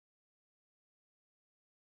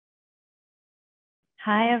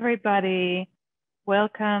Hi, everybody.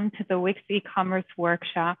 Welcome to the Wix eCommerce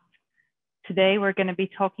workshop. Today, we're going to be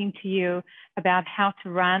talking to you about how to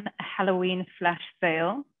run a Halloween flash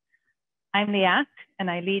sale. I'm Liat, and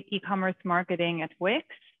I lead e-commerce marketing at Wix.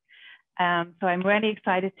 So I'm really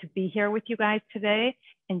excited to be here with you guys today.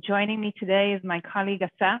 And joining me today is my colleague,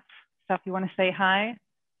 Asaf. Asaf, you want to say hi?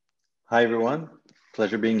 Hi, everyone.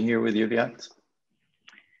 Pleasure being here with you, Liat.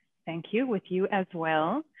 Thank you, with you as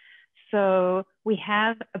well. So we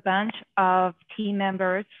have a bunch of team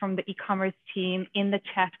members from the e-commerce team in the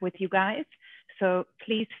chat with you guys. So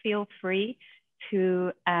please feel free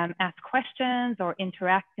to ask questions or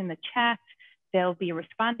interact in the chat. They'll be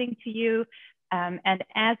responding to you. And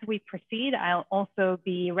as we proceed, I'll also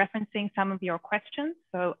be referencing some of your questions.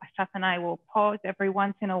 So Asaf and I will pause every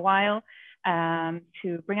once in a while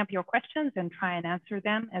to bring up your questions and try and answer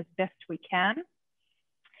them as best we can.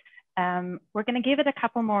 We're going to give it a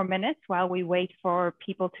couple more minutes while we wait for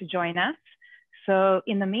people to join us. So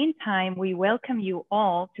in the meantime, we welcome you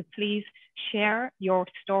all to please share your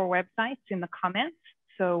store websites in the comments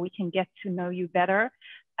so we can get to know you better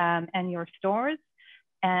and your stores.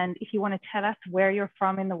 And if you want to tell us where you're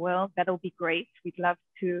from in the world, that'll be great. We'd love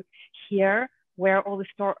to hear where all the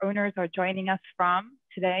store owners are joining us from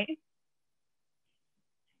today.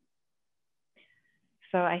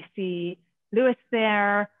 So I see Louis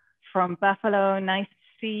there from Buffalo. Nice to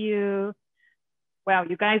see you. Wow,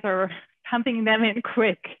 you guys are pumping them in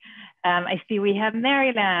quick. I see we have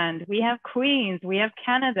Maryland, we have Queens, we have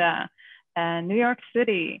Canada, New York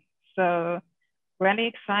City. So really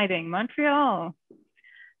exciting. Montreal.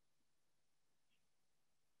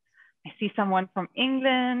 I see someone from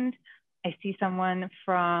England. I see someone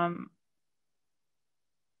from,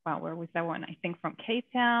 wow, where was that one? I think from Cape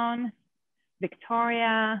Town,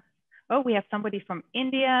 Victoria. Oh, we have somebody from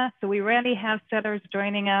India. So we really have sellers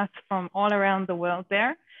joining us from all around the world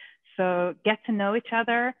there. So get to know each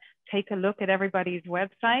other, take a look at everybody's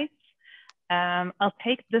websites. I'll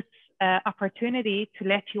take this opportunity to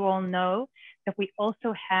let you all know that we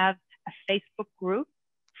also have a Facebook group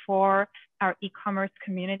for our e-commerce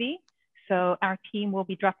community. So our team will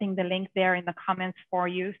be dropping the link there in the comments for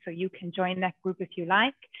you, so you can join that group if you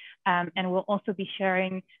like. And we'll also be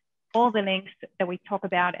sharing all the links that we talk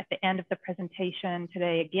about at the end of the presentation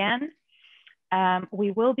today again.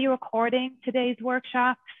 We will be recording today's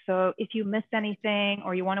workshop. So if you missed anything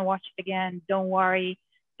or you want to watch it again, don't worry,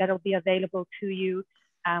 that'll be available to you.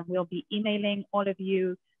 We'll be emailing all of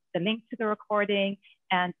you the link to the recording,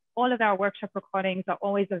 and all of our workshop recordings are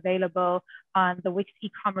always available on the Wix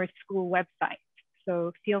eCommerce School website.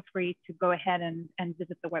 So feel free to go ahead and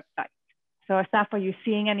visit the website. So Asaf, are you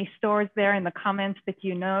seeing any stores there in the comments that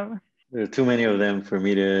you know? There are too many of them for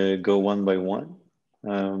me to go one by one.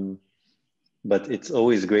 But it's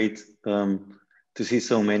always great to see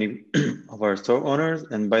so many of our store owners.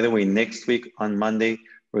 And by the way, next week on Monday,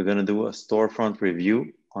 we're going to do a storefront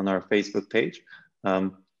review on our Facebook page.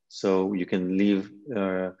 So you can leave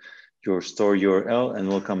your store URL and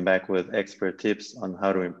we'll come back with expert tips on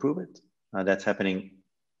how to improve it. That's happening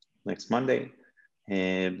next Monday.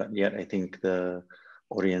 But yet I think the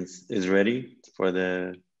audience is ready for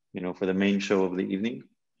the, for the main show of the evening.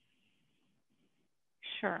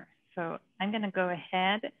 Sure. So I'm going to go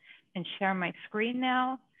ahead and share my screen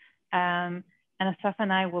now. And Asaf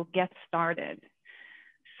and I will get started.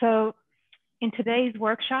 So in today's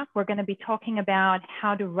workshop, we're going to be talking about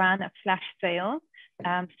how to run a flash sale.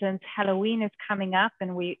 Since Halloween is coming up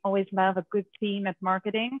and we always love a good theme at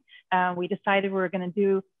marketing, we decided we were going to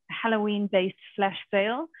do a Halloween-based flash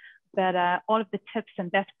sale. But all of the tips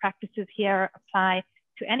and best practices here apply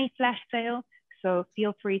to any flash sale. So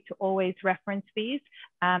feel free to always reference these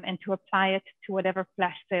and to apply it to whatever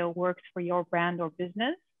flash sale works for your brand or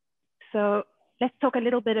business. So let's talk a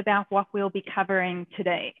little bit about what we'll be covering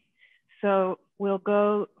today. So we'll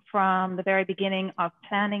go from the very beginning of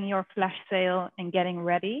planning your flash sale and getting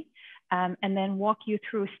ready, and then walk you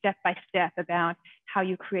through step by step about how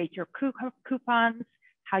you create your coupons,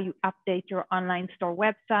 how you update your online store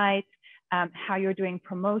website, how you're doing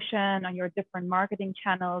promotion on your different marketing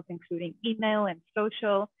channels, including email and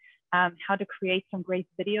social, how to create some great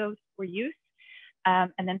videos for use,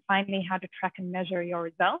 and then finally, how to track and measure your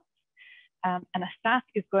results. And Asaf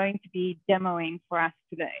is going to be demoing for us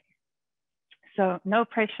today. So no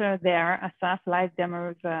pressure there, Asaf. Live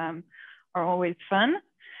demos are always fun.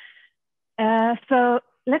 So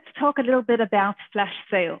let's talk a little bit about flash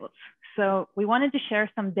sales. So we wanted to share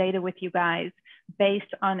some data with you guys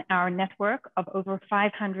based on our network of over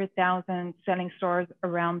 500,000 selling stores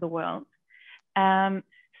around the world.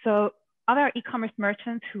 So of our e-commerce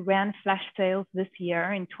merchants who ran flash sales this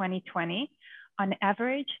year in 2020, On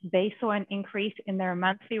average, they saw an increase in their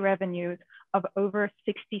monthly revenues of over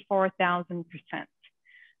 64,000%.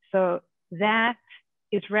 So that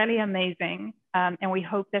is really amazing. And we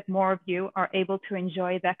hope that more of you are able to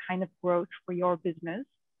enjoy that kind of growth for your business.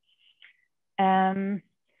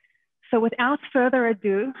 So without further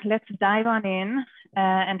ado, let's dive on in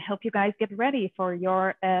and help you guys get ready for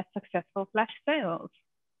your successful flash sales.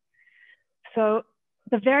 So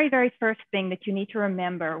the very, very first thing that you need to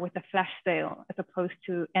remember with a flash sale, as opposed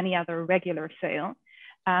to any other regular sale,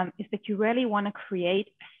 is that you really want to create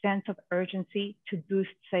a sense of urgency to boost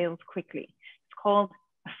sales quickly. It's called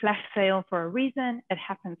a flash sale for a reason. It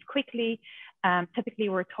happens quickly. Typically,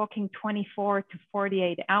 we're talking 24 to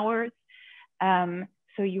 48 hours.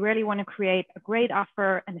 So you really want to create a great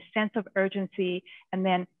offer and a sense of urgency, and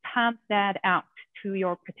then pump that out to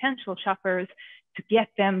your potential shoppers to get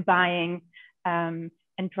them buying and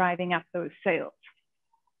driving up those sales.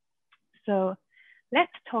 So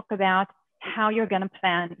let's talk about how you're going to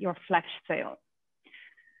plan your flash sale.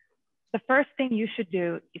 The first thing you should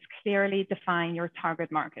do is clearly define your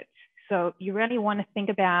target market. So you really want to think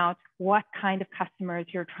about what kind of customers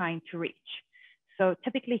you're trying to reach. So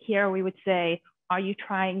typically here we would say, are you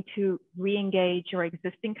trying to re-engage your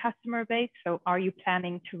existing customer base? So are you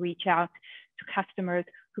planning to reach out to customers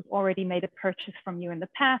who've already made a purchase from you in the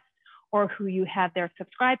past, or who you have their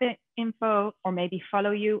subscriber info, or maybe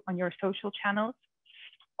follow you on your social channels?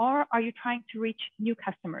 Or are you trying to reach new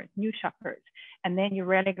customers, new shoppers? And then you're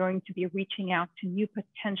really going to be reaching out to new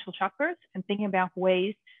potential shoppers and thinking about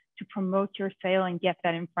ways to promote your sale and get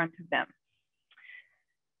that in front of them.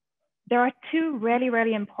 There are two really,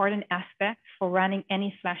 really important aspects for running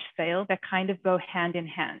any flash sale that kind of go hand in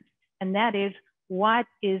hand. And that is, what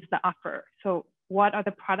is the offer? So what are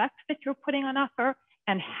the products that you're putting on offer,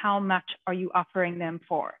 and how much are you offering them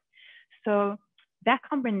for? So that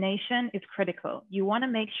combination is critical. You want to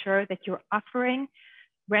make sure that you're offering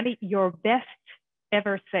really your best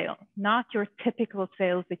ever sale, not your typical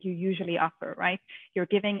sales that you usually offer, right? You're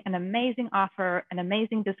giving an amazing offer, an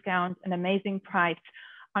amazing discount, an amazing price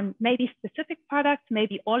on maybe specific products,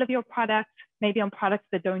 maybe all of your products, maybe on products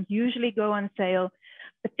that don't usually go on sale.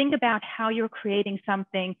 But think about how you're creating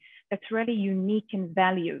something that's really unique in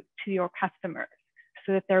value to your customers,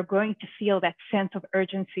 so that they're going to feel that sense of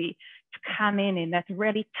urgency to come in that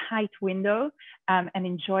really tight window and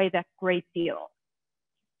enjoy that great deal.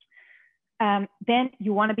 Then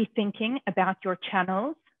you want to be thinking about your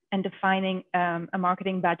channels and defining a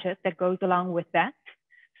marketing budget that goes along with that.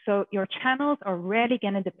 So your channels are really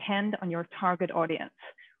going to depend on your target audience.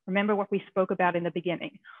 Remember what we spoke about in the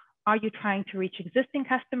beginning. Are you trying to reach existing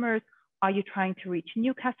customers? Are you trying to reach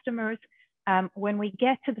new customers? When we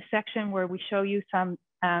get to the section where we show you some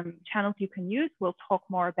channels you can use, we'll talk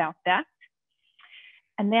more about that.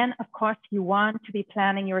 And then, of course, you want to be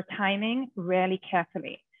planning your timing really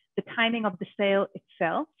carefully. The timing of the sale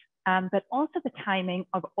itself, but also the timing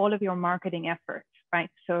of all of your marketing efforts, right?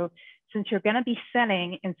 So since you're going to be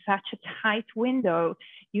selling in such a tight window,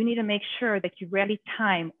 you need to make sure that you really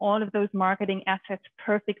time all of those marketing assets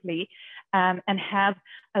perfectly and have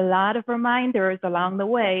a lot of reminders along the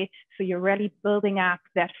way. So you're really building up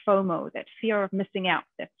that FOMO, that fear of missing out,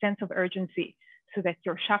 that sense of urgency, so that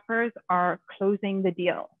your shoppers are closing the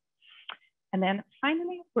deal. And then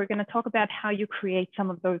finally, we're going to talk about how you create some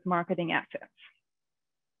of those marketing assets.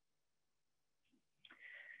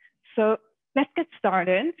 So let's get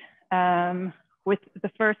started with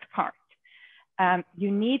the first part.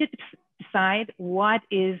 You need to decide what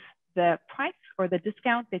is the price or the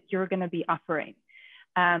discount that you're going to be offering.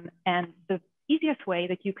 And the easiest way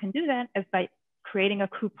that you can do that is by creating a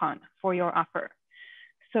coupon for your offer.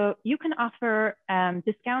 So you can offer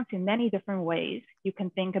discounts in many different ways. You can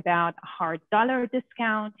think about a hard dollar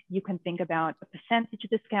discount. You can think about a percentage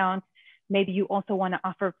discount. Maybe you also want to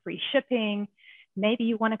offer free shipping. Maybe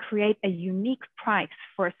you want to create a unique price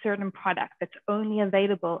for a certain product that's only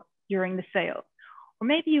available during the sale. Or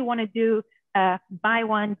maybe you want to do a buy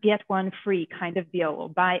one, get one free kind of deal, or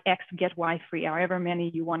buy X, get Y free, however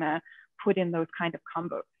many you want to put in those kind of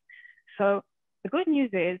combos. So the good news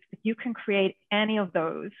is that you can create any of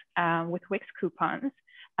those with Wix coupons.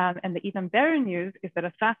 And the even better news is that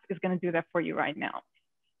Asaf is going to do that for you right now.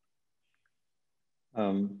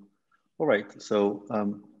 All right, so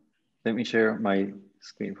let me share my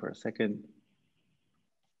screen for a second,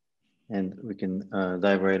 and we can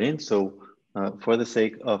dive right in. So for the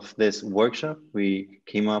sake of this workshop, we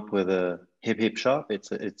came up with a Hip Shop.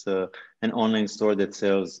 It's an online store that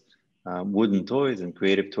sells wooden toys and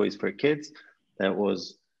creative toys for kids. That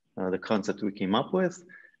was the concept we came up with.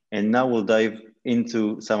 And now we'll dive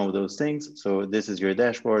into some of those things. So this is your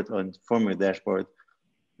dashboard, and from your dashboard,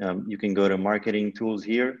 you can go to marketing tools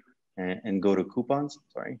here and go to coupons.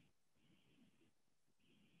 Sorry.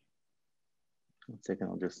 1 second,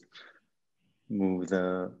 I'll just move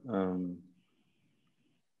the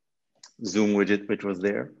Zoom widget, which was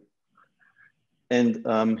there.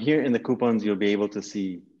 And here in the coupons, you'll be able to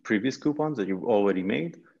see previous coupons that you've already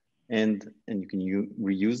made, and you can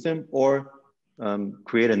reuse them or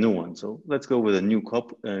create a new one. So let's go with a new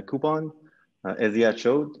coupon. As Ziad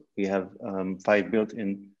showed, we have 5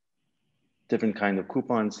 built-in different kind of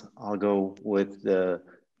coupons. I'll go with the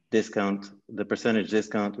discount, the percentage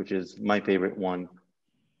discount, which is my favorite one.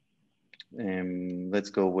 Let's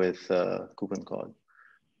go with coupon code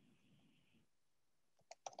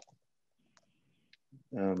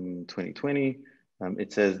 2020.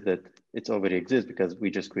 It says that it's already exists because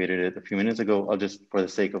we just created it a few minutes ago. I'll just, for the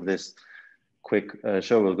sake of this quick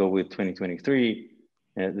show, we'll go with 2023.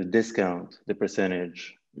 The discount, the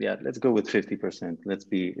percentage, yeah, let's go with 50%. Let's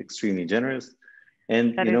be extremely generous.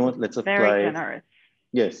 And you know what? Let's apply. Very generous.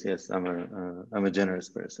 Yes, yes, I'm a generous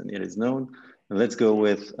person. It is known. And let's go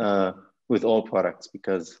with all products,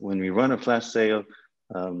 because when we run a flash sale,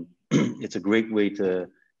 it's a great way to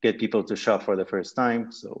get people to shop for the first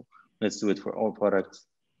time. So let's do it for all products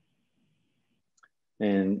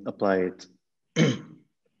and apply it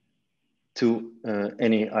to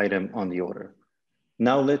any item on the order.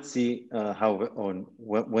 Now let's see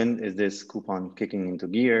when is this coupon kicking into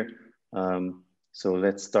gear. So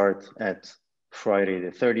let's start at Friday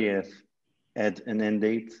the 30th, add an end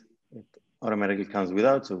date. It automatically comes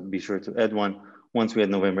without, so be sure to add one. Once we add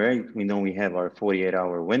November 8th, we know we have our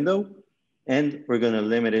 48-hour window, and we're gonna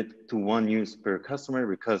limit it to 1 use per customer,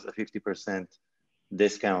 because a 50%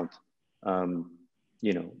 discount,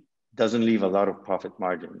 you know, doesn't leave a lot of profit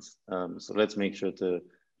margins. So let's make sure to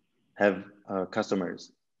have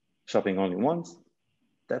customers shopping only once.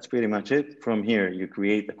 That's pretty much it. From here, you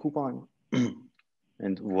create a coupon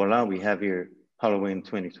and voila, we have here Halloween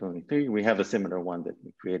 2023. We have a similar one that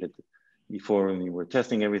we created before when we were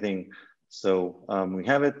testing everything. So we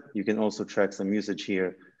have it. You can also track some usage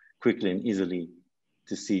here quickly and easily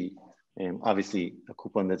to see. Obviously, a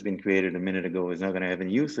coupon that's been created a minute ago is not gonna have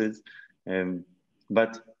any uses.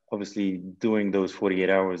 But obviously, during those 48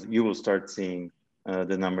 hours, you will start seeing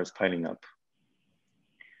the numbers piling up.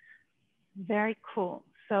 Very cool.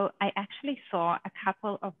 So I actually saw a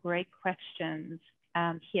couple of great questions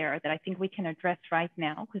here that I think we can address right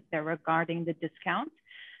now, because they're regarding the discount.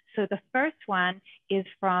 So the first one is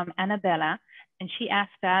from Annabella, and she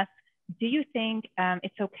asked us, do you think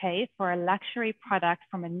it's okay for a luxury product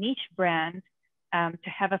from a niche brand to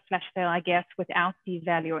have a flash sale, I guess, without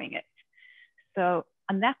devaluing it? So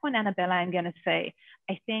on that one, Annabella, I'm going to say,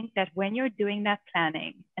 I think that when you're doing that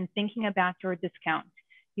planning and thinking about your discount,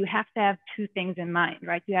 you have to have 2 things in mind,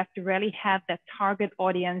 right? You have to really have that target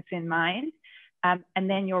audience in mind, and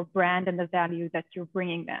then your brand and the value that you're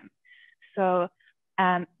bringing them. So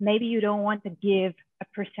maybe you don't want to give a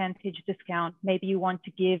percentage discount. Maybe you want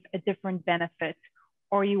to give a different benefit,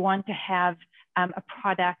 or you want to have a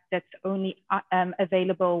product that's only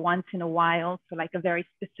available once in a while. So like a very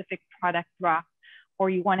specific product drop, or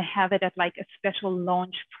you want to have it at like a special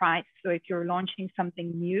launch price. So if you're launching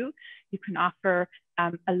something new, you can offer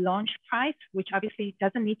a launch price, which obviously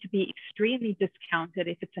doesn't need to be extremely discounted.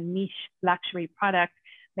 If it's a niche luxury product,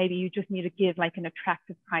 maybe you just need to give like an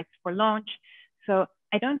attractive price for launch. So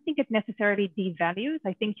I don't think it necessarily devalues.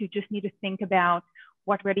 I think you just need to think about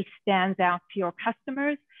what really stands out to your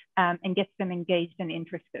customers and gets them engaged and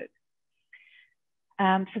interested.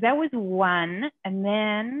 So that was one. And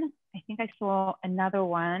then I think I saw another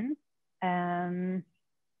one.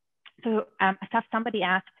 Somebody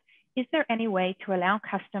asked, is there any way to allow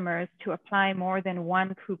customers to apply more than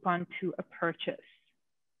 1 coupon to a purchase?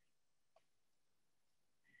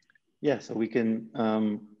 Yeah, so we can,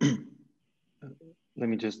 let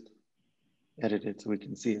me just edit it so we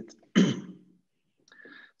can see it.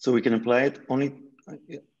 So we can apply it only,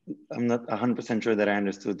 I'm not 100% sure that I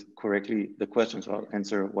understood correctly the question, so I'll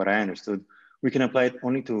answer what I understood. We can apply it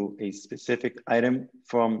only to a specific item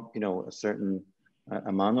from, you know, a certain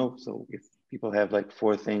amount of, so if people have like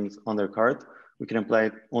 4 things on their cart, we can apply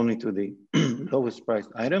it only to the lowest priced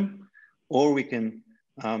item, or we can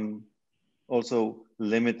also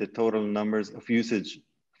limit the total numbers of usage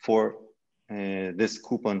for this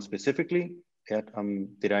coupon specifically.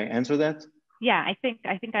 Did I answer that? Yeah, I think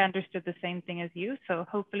I understood the same thing as you. So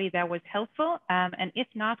hopefully that was helpful. And if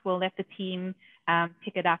not, we'll let the team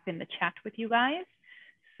pick it up in the chat with you guys.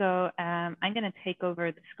 So I'm going to take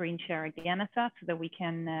over the screen share again, Asaf, so that we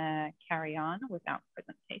can carry on with our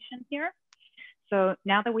presentation here. So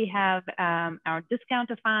now that we have our discount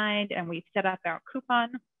defined and we've set up our coupon,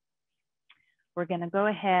 we're going to go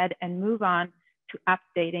ahead and move on to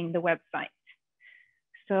updating the website.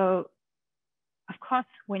 So of course,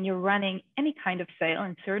 when you're running any kind of sale,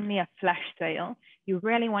 and certainly a flash sale, you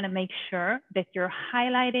really want to make sure that you're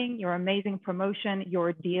highlighting your amazing promotion,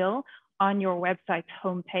 your deal on your website's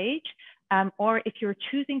homepage. Or if you're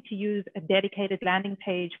choosing to use a dedicated landing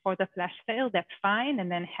page for the flash sale, that's fine,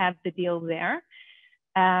 and then have the deal there.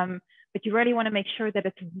 But you really want to make sure that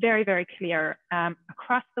it's very, very clear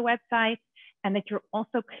across the website, and that you're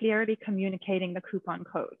also clearly communicating the coupon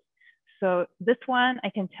code. So this one,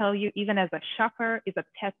 I can tell you, even as a shopper, is a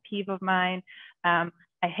pet peeve of mine.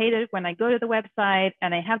 I hate it when I go to the website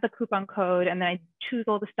and I have the coupon code and then I choose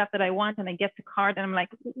all the stuff that I want and I get the card and I'm like,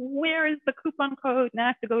 where is the coupon code? Now I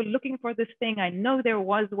have to go looking for this thing. I know there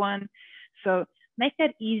was one. So make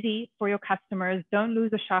that easy for your customers. Don't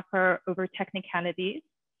lose a shopper over technicalities.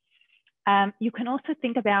 You can also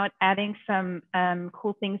think about adding some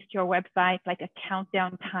cool things to your website, like a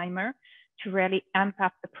countdown timer, to really amp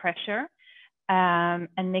up the pressure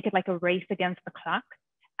and make it like a race against the clock.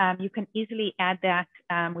 You can easily add that.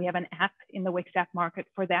 We have an app in the Wix app market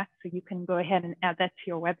for that, so you can go ahead and add that to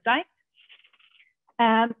your website.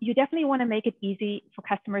 You definitely want to make it easy for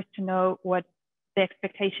customers to know what the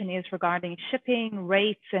expectation is regarding shipping,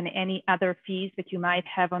 rates, and any other fees that you might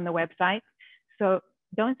have on the website. So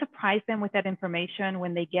don't surprise them with that information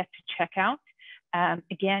when they get to checkout.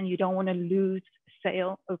 Again, you don't want to lose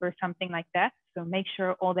sale over something like that. So make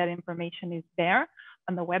sure all that information is there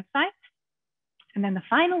on the website. And then the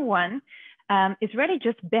final one is really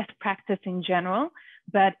just best practice in general.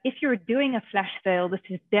 But if you're doing a flash sale, this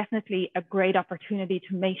is definitely a great opportunity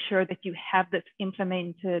to make sure that you have this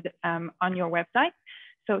implemented on your website.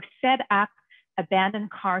 So set up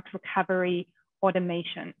abandoned cart recovery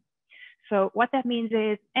automation. So what that means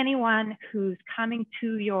is anyone who's coming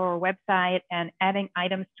to your website and adding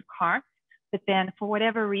items to cart, but then for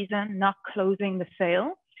whatever reason, not closing the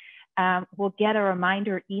sale, will get a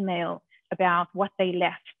reminder email about what they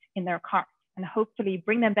left in their cart and hopefully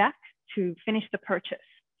bring them back to finish the purchase.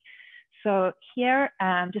 So here,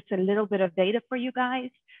 just a little bit of data for you guys.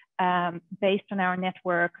 Based on our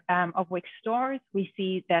network of Wix stores, we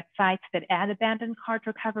see that sites that add abandoned cart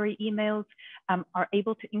recovery emails are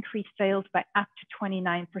able to increase sales by up to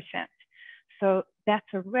 29%. So that's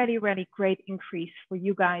a really, really great increase for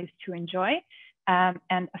you guys to enjoy. And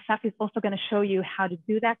Asaf is also going to show you how to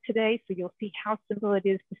do that today. So you'll see how simple it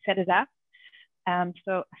is to set it up.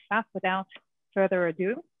 So Asaf, without further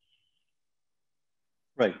ado.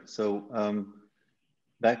 Right, so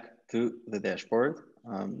back to the dashboard.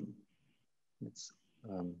 Let's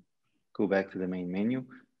go back to the main menu.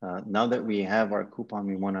 Now that we have our coupon,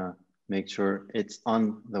 we want to make sure it's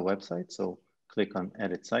on the website. So click on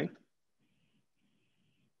Edit Site.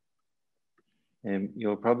 And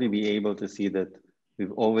you'll probably be able to see that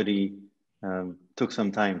we've already took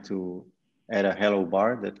some time to add a hello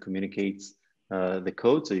bar that communicates the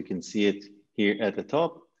code. So you can see it here at the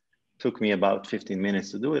top. Took me about 15 minutes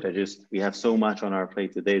to do it. We have so much on our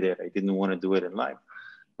plate today that I didn't want to do it in live.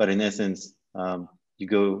 But in essence, you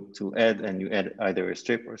go to add and you add either a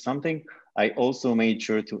strip or something. I also made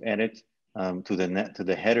sure to add it to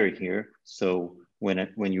the header here. So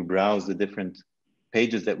when you browse the different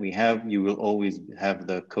pages that we have, you will always have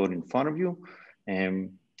the code in front of you.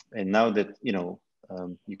 And now that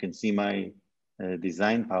you can see my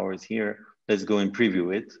design powers here, let's go and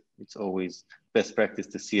preview it. It's always best practice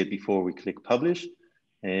to see it before we click publish.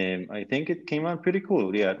 And I think it came out pretty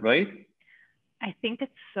cool. Yeah, right? I think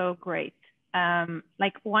it's so great.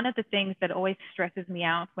 Like one of the things that always stresses me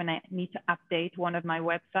out when I need to update one of my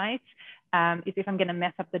websites is if I'm going to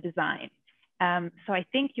mess up the design. So I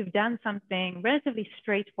think you've done something relatively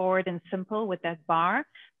straightforward and simple with that bar,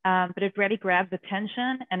 but it really grabs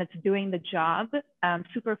attention and it's doing the job.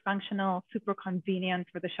 Super functional, super convenient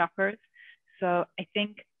for the shoppers. So I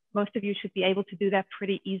think most of you should be able to do that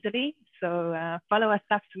pretty easily. So follow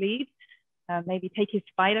Asaf's lead, maybe take his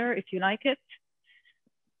spider if you like it.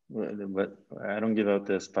 But I don't give out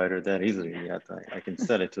the spider that easily yet. I can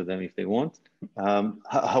sell it to them if they want.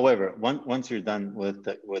 However, once you're done with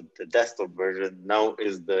the desktop version, now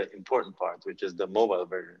is the important part, which is the mobile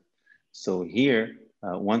version. So here,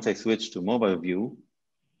 once I switch to mobile view,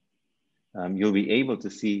 you'll be able to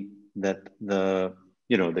see that the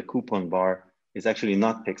coupon bar is actually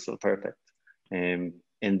not pixel perfect. And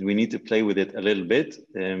we need to play with it a little bit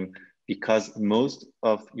because most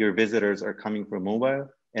of your visitors are coming from mobile.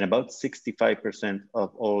 And about 65%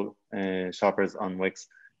 of all shoppers on Wix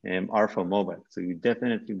are from mobile. So you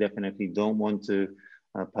definitely don't want to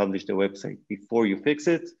publish the website before you fix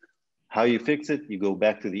it. How you fix it, you go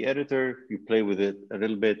back to the editor, you play with it a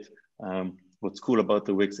little bit. What's cool about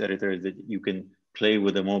the Wix editor is that you can play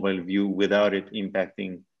with the mobile view without it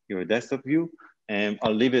impacting your desktop view. And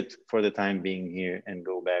I'll leave it for the time being here and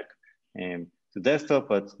go back to desktop,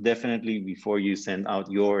 but definitely before you send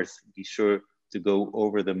out yours, be sure to go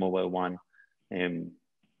over the mobile one and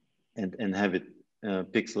have it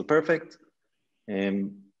pixel perfect.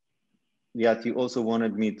 Liat, you also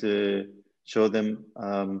wanted me to show them,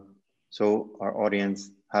 show our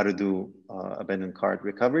audience how to do abandoned cart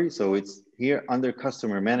recovery. So it's here under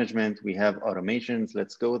customer management, we have automations.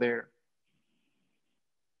 Let's go there.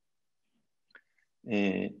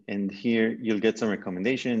 And here you'll get some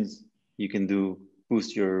recommendations. You can do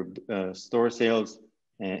boost your store sales.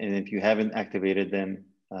 And if you haven't activated them,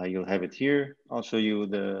 you'll have it here. I'll show you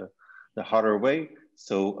the harder way.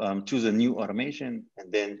 So choose a new automation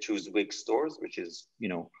and then choose Wix stores, which is, you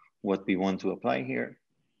know, what we want to apply here.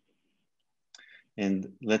 And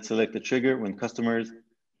let's select the trigger when customers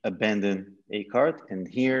abandon a cart. And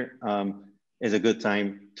here is a good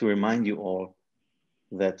time to remind you all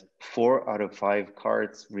that 4 out of 5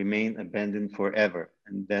 carts remain abandoned forever.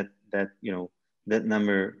 And that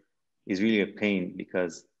number is really a pain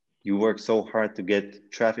because you work so hard to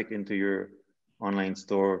get traffic into your online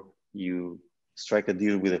store. You strike a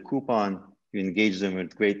deal with a coupon, you engage them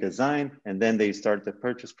with great design, and then they start the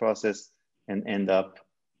purchase process and end up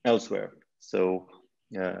elsewhere. So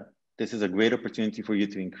this is a great opportunity for you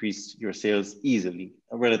to increase your sales easily,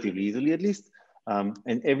 relatively easily at least.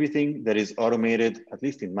 And everything that is automated, at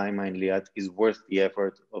least in my mind, Liat, is worth the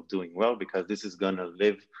effort of doing well because this is gonna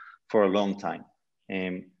live for a long time.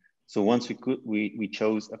 And so once we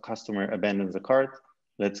chose a customer abandons a cart,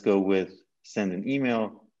 let's go with send an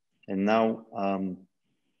email. And now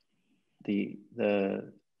the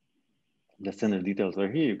sender details are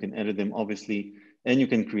here. You can edit them obviously, and you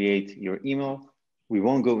can create your email. We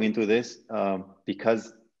won't go into this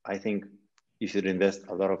because I think you should invest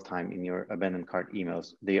a lot of time in your abandoned cart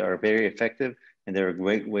emails. They are very effective and they're a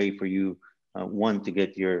great way for you, one, to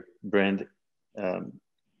get your brand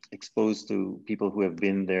exposed to people who have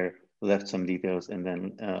been there, left some details, and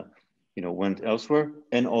then went elsewhere,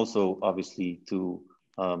 and also obviously to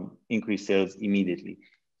increase sales immediately.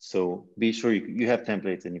 So be sure you have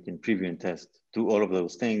templates and you can preview and test, do all of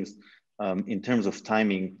those things. In terms of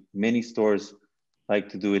timing, many stores like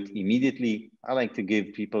to do it immediately. I like to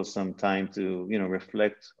give people some time to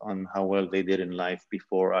reflect on how well they did in life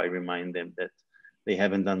before I remind them that they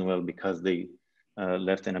haven't done well because they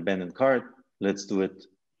left an abandoned cart. Let's do it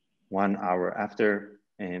 1 hour after,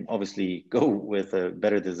 and obviously go with a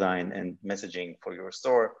better design and messaging for your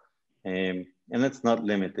store. And let's not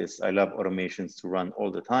limit this. I love automations to run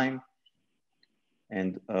all the time.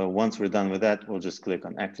 And once we're done with that, we'll just click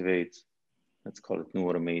on activate. Let's call it new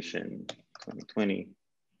automation 2020.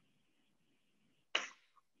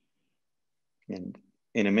 And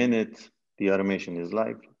in a minute, the automation is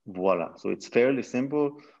live. Voila. So it's fairly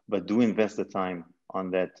simple, but do invest the time on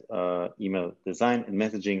that email design and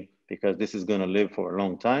messaging because this is going to live for a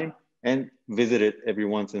long time, and visit it every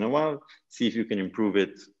once in a while. See if you can improve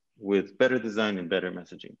it with better design and better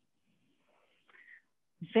messaging.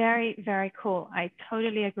 Very, very cool. I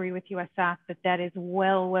totally agree with you, Asaf, that is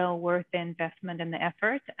well worth the investment and the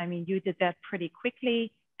effort. I mean, you did that pretty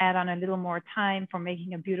quickly, add on a little more time for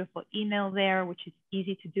making a beautiful email there, which is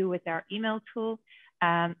easy to do with our email tool,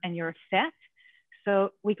 and you're set.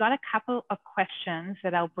 So we got a couple of questions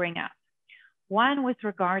that I'll bring up. One was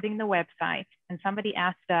regarding the website, and somebody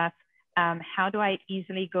asked us, how do I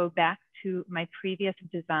easily go back to my previous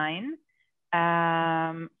design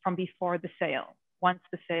from before the sale, once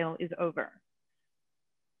the sale is over?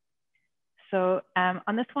 So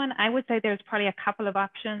on this one, I would say there's probably a couple of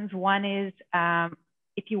options. One is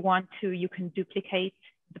if you want to, you can duplicate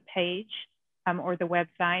the page or the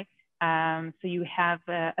website. So you have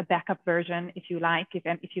a backup version if you like,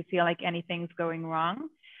 if you feel like anything's going wrong.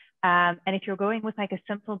 And if you're going with like a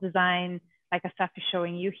simple design, like Asaf is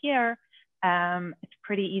showing you here, it's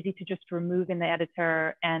pretty easy to just remove in the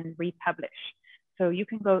editor and republish. So you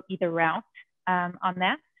can go either route on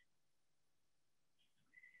that.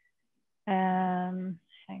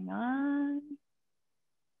 Hang on.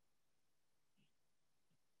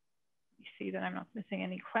 You see that I'm not missing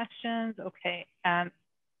any questions. Okay.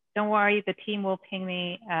 Don't worry, the team will ping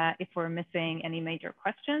me if we're missing any major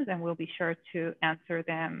questions, and we'll be sure to answer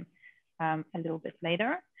them a little bit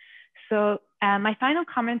later. So my final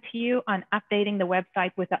comment to you on updating the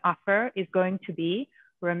website with the offer is going to be,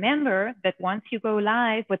 remember that once you go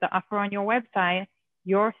live with the offer on your website,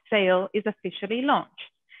 your sale is officially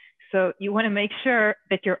launched. So you want to make sure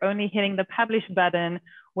that you're only hitting the publish button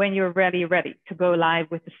when you're ready to go live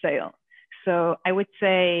with the sale. So I would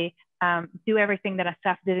say do everything that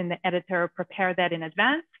Asaf did in the editor, prepare that in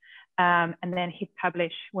advance, and then hit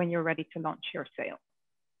publish when you're ready to launch your sale.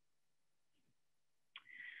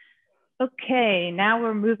 Okay, now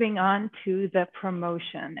we're moving on to the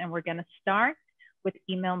promotion, and we're going to start with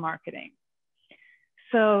email marketing.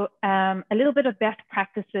 So a little bit of best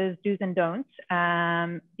practices, do's and don'ts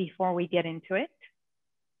before we get into it.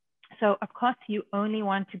 So of course, you only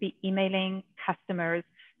want to be emailing customers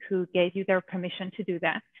who gave you their permission to do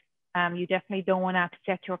that. You definitely don't want to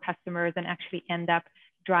upset your customers and actually end up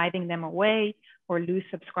driving them away or lose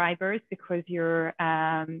subscribers because you're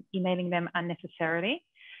emailing them unnecessarily.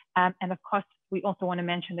 And of course, we also want to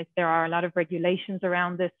mention that there are a lot of regulations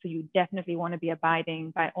around this, so you definitely want to be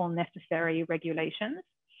abiding by all necessary regulations.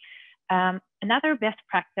 Another best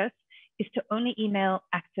practice is to only email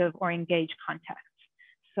active or engaged contacts.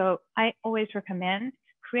 So I always recommend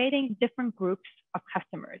creating different groups of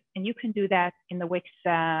customers, and you can do that in the Wix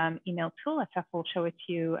email tool. Asaf will show it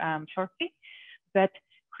to you shortly, but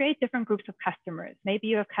create different groups of customers. Maybe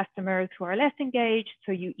you have customers who are less engaged,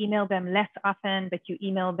 so you email them less often, but you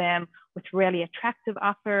email them with really attractive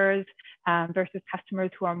offers versus customers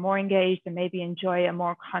who are more engaged and maybe enjoy a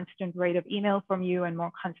more constant rate of email from you and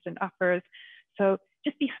more constant offers. So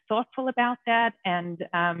just be thoughtful about that and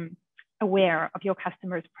aware of your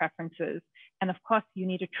customers' preferences. And of course, you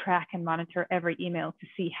need to track and monitor every email to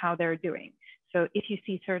see how they're doing. So if you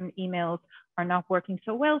see certain emails are not working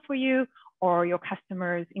so well for you, or your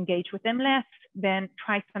customers engage with them less, then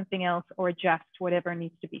try something else or adjust whatever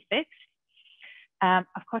needs to be fixed.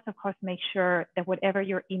 Of course, make sure that whatever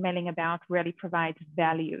you're emailing about really provides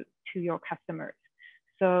value to your customers.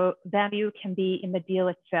 So value can be in the deal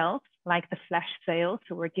itself, like the flash sale.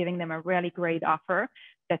 So we're giving them a really great offer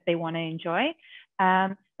that they want to enjoy.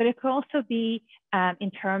 But it could also be in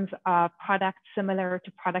terms of products similar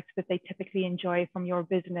to products that they typically enjoy from your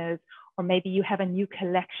business, or maybe you have a new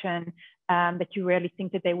collection that you really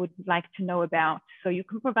think that they would like to know about. So you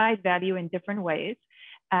can provide value in different ways.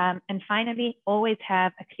 And finally, always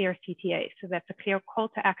have a clear CTA. So that's a clear call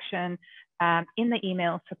to action in the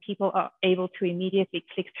email so people are able to immediately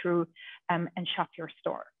click through and shop your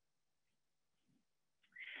store.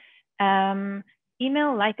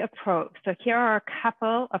 Email like a pro. So here are a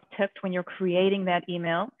couple of tips when you're creating that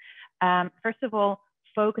email. First of all,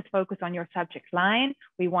 focus on your subject line.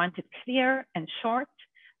 We want it clear and short.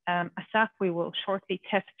 Asaf, we will shortly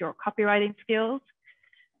test your copywriting skills.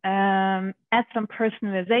 Add some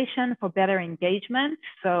personalization for better engagement.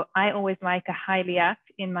 So I always like a highly up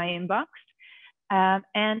in my inbox.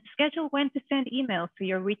 And schedule when to send emails so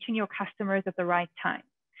you're reaching your customers at the right time.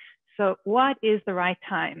 So what is the right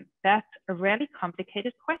time? That's a really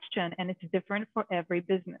complicated question, and it's different for every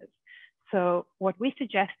business. So what we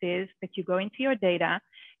suggest is that you go into your data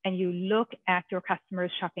and you look at your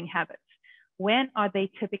customers' shopping habits. When are they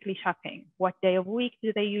typically shopping? What day of week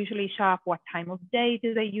do they usually shop? What time of day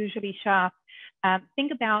do they usually shop?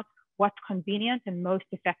 Think about what's convenient and most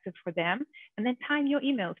effective for them, and then time your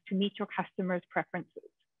emails to meet your customers' preferences.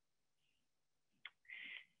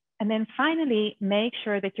 And then finally, make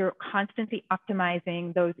sure that you're constantly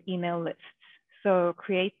optimizing those email lists. So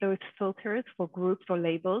create those filters for groups or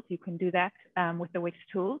labels. You can do that with the Wix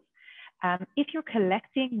tools. If you're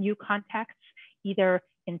collecting new contacts, either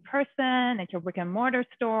in person at your brick and mortar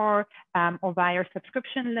store or via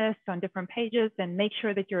subscription lists on different pages, then make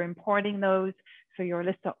sure that you're importing those so your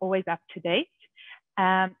lists are always up to date.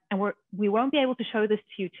 And we won't be able to show this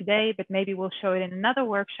to you today, but maybe we'll show it in another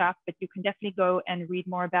workshop, but you can definitely go and read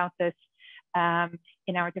more about this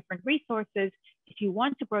in our different resources. If you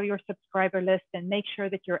want to grow your subscriber list, then make sure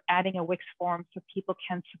that you're adding a Wix form so people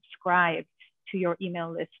can subscribe to your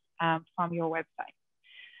email list from your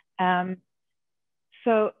website.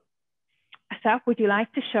 So Asaf, would you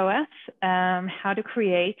like to show us how to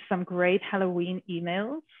create some great Halloween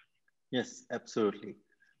emails? Yes, absolutely.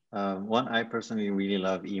 One, I personally really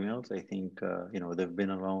love emails. I think, you know, they've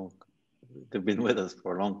been with us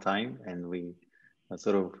for a long time, and we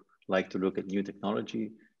sort of like to look at new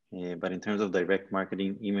technology. But in terms of direct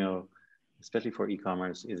marketing, email, especially for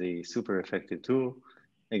e-commerce, is a super effective tool.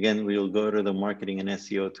 Again, we'll go to the marketing and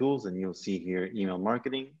SEO tools, and you'll see here email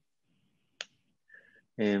marketing.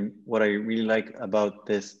 And what I really like about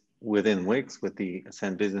this within Wix with the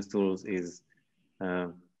Ascend Business Tools is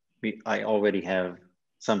I already have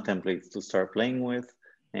some templates to start playing with.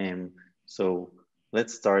 And so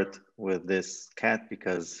let's start with this cat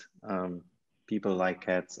because people like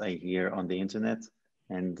cats, I hear on the internet.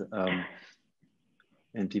 And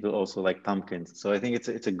and people also like pumpkins. So I think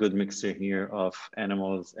it's a good mixture here of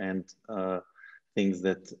animals and things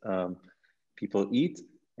that people eat,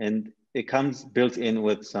 and it comes built in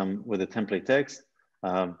with a template text.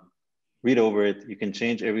 Read over it. You can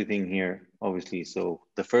change everything here, obviously. So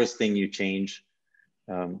the first thing you change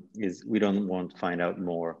is we don't want to find out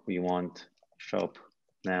more. We want shop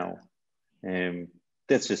now.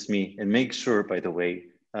 That's just me. And make sure, by the way,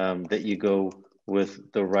 that you go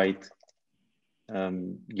with the right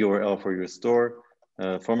URL for your store.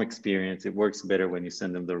 From experience, it works better when you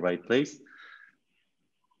send them the right place.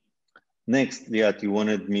 Next, Liat, you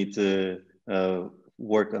wanted me to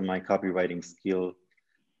work on my copywriting skills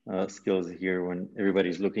here when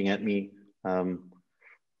everybody's looking at me.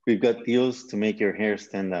 We've got deals to make your hair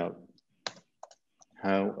stand out.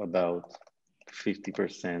 How about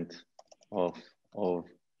 50% off of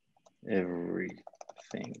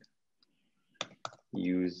everything?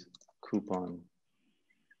 Use coupon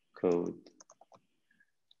code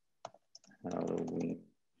Halloween.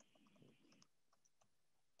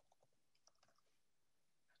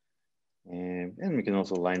 And we can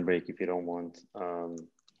also line break if you don't want.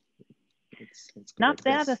 Let's go Not like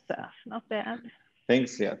bad, this. Asaf, not bad.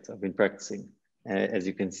 Thanks, Liat. I've been practicing, as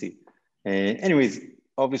you can see. Anyways,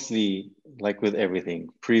 obviously, like with everything,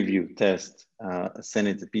 preview, test, send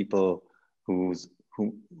it to people who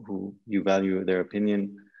you value their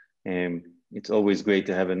opinion. And it's always great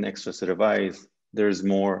to have an extra set of eyes. There's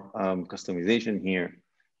more customization here,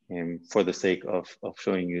 and for the sake of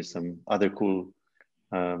showing you some other cool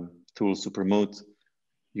tools to promote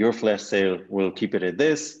your flash sale. We'll keep it at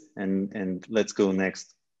this, and let's go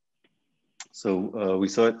next. So we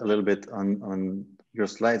saw it a little bit on your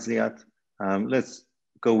slides, Liat. Let's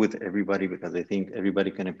go with everybody, because I think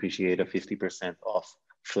everybody can appreciate a 50% off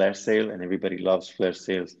flash sale, and everybody loves flash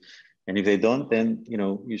sales. And if they don't, then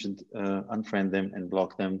you should unfriend them and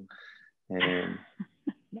block them,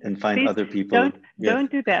 and find other people.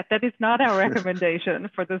 Don't do that. That is not our recommendation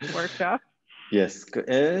for this workshop. Yes.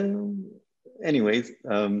 Anyways,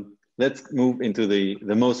 let's move into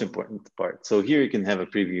the most important part. So here you can have a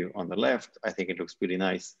preview on the left. I think it looks pretty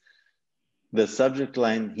nice. The subject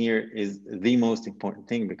line here is the most important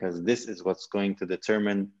thing, because this is what's going to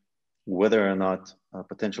determine whether or not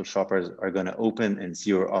potential shoppers are going to open and see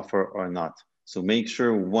your offer or not. So make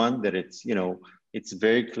sure, one, that it's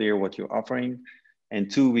very clear what you're offering, and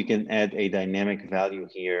two, we can add a dynamic value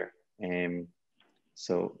here.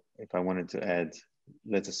 So if I wanted to add,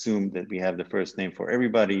 let's assume that we have the first name for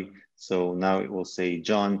everybody. So now it will say,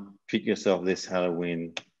 John, treat yourself this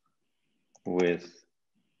Halloween with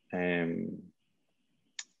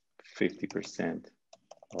 50%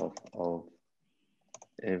 of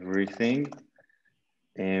everything.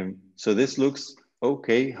 So this looks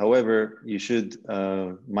okay. However, you should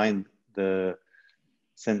mind the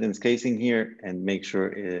sentence casing here and make sure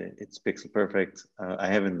it's pixel perfect. I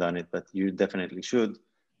haven't done it, but you definitely should.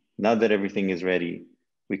 Now that everything is ready,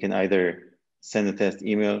 we can either send a test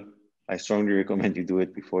email. I strongly recommend you do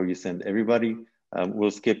it before you send everybody.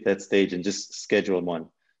 We'll skip that stage and just schedule one.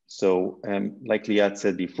 So like Liat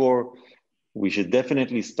said before, we should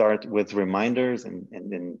definitely start with reminders and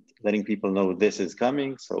then letting people know this is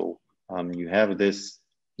coming. So you have this,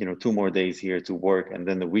 2 more days here to work, and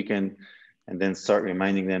then the weekend, and then start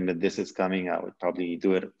reminding them that this is coming. I would probably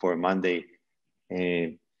do it for Monday.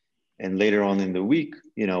 And later on in the week,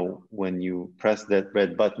 when you press that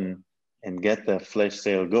red button and get the flash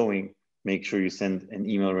sale going, make sure you send an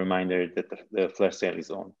email reminder that the flash sale is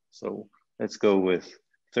on. So let's go with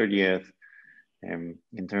 30th.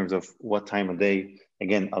 In terms of what time of day,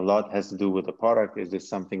 again, a lot has to do with the product. Is this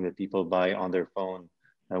something that people buy on their phone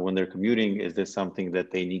when they're commuting? Is this something that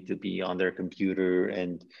they need to be on their computer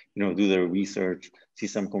and do their research, see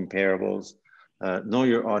some comparables, know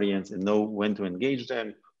your audience and know when to engage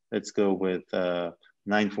them? Let's go with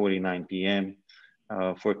 9:49 p.m.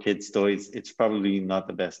 For kids' toys. It's probably not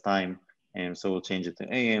the best time, and so we'll change it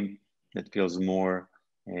to AM. That feels more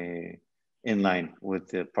in line with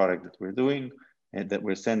the product that we're doing and that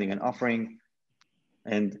we're sending and offering,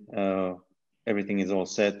 and everything is all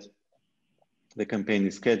set. The campaign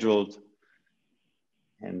is scheduled,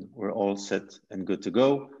 and we're all set and good to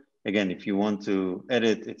go. Again, if you want to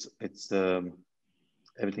edit, it's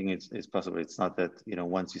everything is possible. It's not that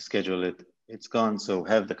once you schedule it, it's gone. So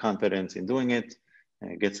have the confidence in doing it,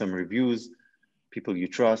 get some reviews, people you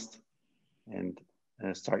trust, and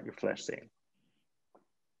start your flash sale.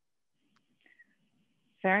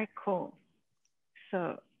 Very cool.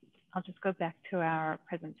 So I'll just go back to our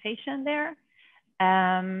presentation there.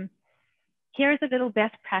 Here's a little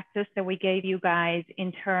best practice that we gave you guys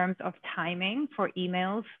in terms of timing for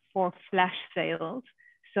emails for flash sales.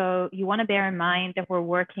 So you want to bear in mind that we're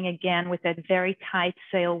working again with that very tight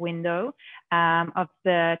sale window of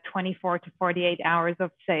the 24 to 48 hours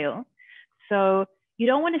of sale. So you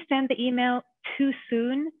don't want to send the email too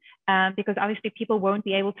soon because obviously people won't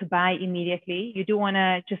be able to buy immediately. You do want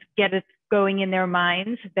to just get it going in their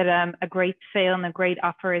minds that a great sale and a great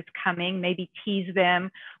offer is coming. Maybe tease them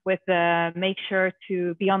with make sure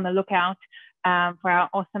to be on the lookout for our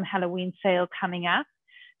awesome Halloween sale coming up.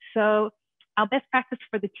 So our best practice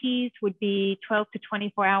for the tease would be 12 to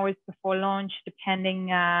 24 hours before launch,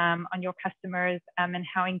 depending on your customers and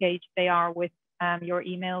how engaged they are with your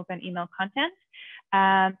emails and email content.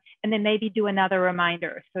 And then maybe do another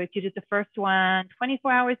reminder. So if you did the first one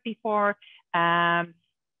 24 hours before,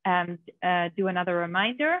 do another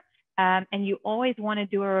reminder. And you always want to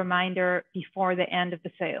do a reminder before the end of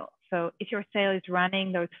the sale. So if your sale is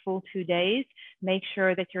running those full 2 days, make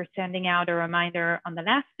sure that you're sending out a reminder on the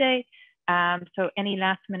last day. So any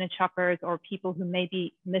last minute shoppers or people who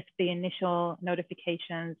maybe missed the initial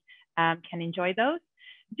notifications can enjoy those.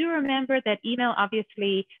 Do remember that email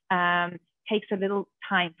obviously takes a little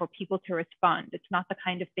time for people to respond. It's not the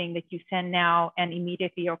kind of thing that you send now and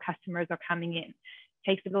immediately your customers are coming in. It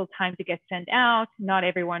takes a little time to get sent out. Not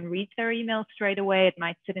everyone reads their email straight away. It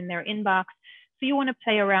might sit in their inbox. So you want to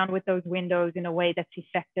play around with those windows in a way that's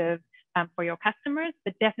effective for your customers,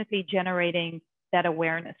 but definitely generating that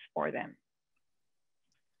awareness for them.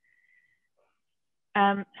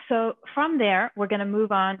 So from there, we're going to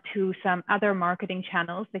move on to some other marketing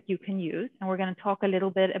channels that you can use. And we're going to talk a little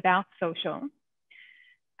bit about social.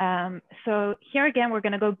 So here again, we're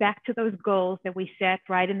going to go back to those goals that we set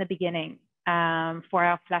right in the beginning for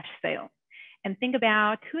our flash sale. And think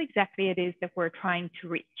about who exactly it is that we're trying to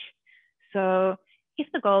reach. So if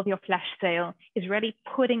the goal of your flash sale is really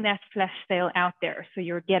putting that flash sale out there, so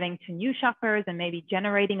you're getting to new shoppers and maybe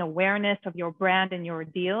generating awareness of your brand and your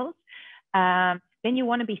deals, then you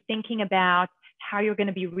want to be thinking about how you're going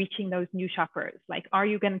to be reaching those new shoppers. Like, are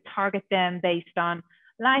you going to target them based on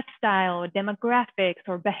lifestyle or demographics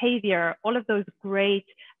or behavior, all of those great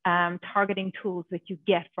targeting tools that you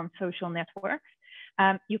get from social networks.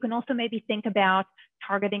 You can also maybe think about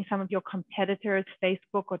targeting some of your competitors'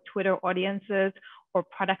 Facebook or Twitter audiences or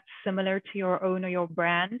products similar to your own or your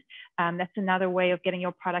brand. That's another way of getting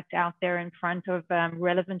your product out there in front of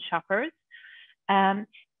relevant shoppers.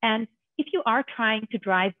 And if you are trying to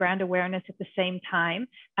drive brand awareness at the same time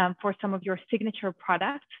for some of your signature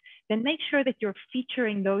products, then make sure that you're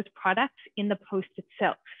featuring those products in the post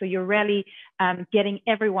itself. So you're really getting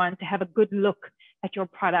everyone to have a good look at your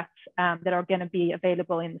products that are going to be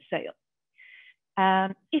available in the sale.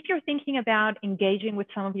 If you're thinking about engaging with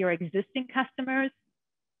some of your existing customers,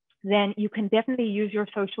 then you can definitely use your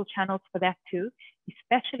social channels for that too,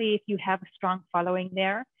 especially if you have a strong following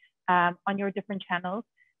there on your different channels.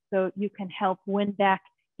 So you can help win back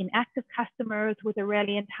inactive customers with a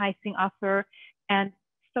really enticing offer. And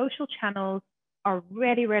social channels are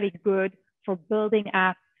really, really good for building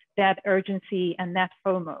up that urgency and that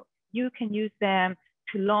FOMO. You can use them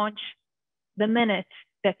to launch the minute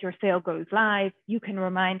that your sale goes live. You can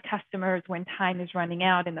remind customers when time is running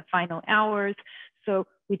out in the final hours. So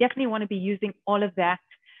we definitely want to be using all of that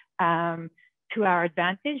to our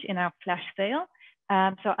advantage in our flash sale.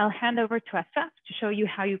 So I'll hand over to Asaf to show you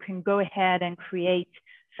how you can go ahead and create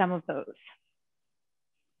some of those.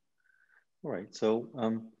 All right, so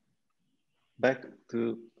back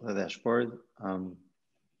to the dashboard.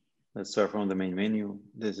 Let's start from the main menu.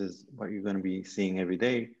 This is what you're going to be seeing every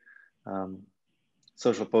day.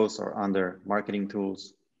 Social posts are under marketing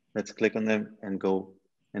tools. Let's click on them and go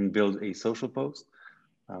and build a social post.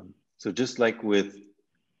 So just like with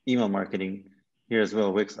email marketing, here as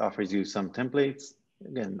well, Wix offers you some templates.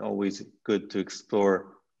 Again, always good to explore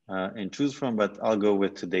and choose from, but I'll go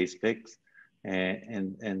with today's picks.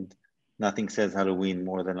 And nothing says Halloween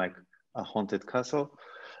more than like a haunted castle.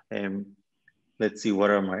 Let's see, what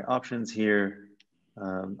are my options here?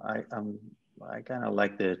 I kind of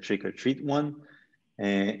like the trick or treat one.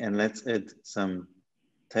 And let's add some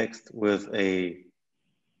text with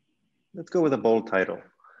let's go with a bold title.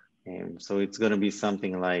 So it's going to be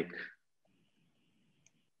something like,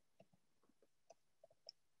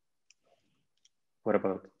 what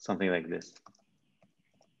about something like this?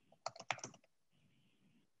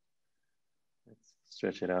 Let's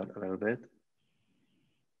stretch it out a little bit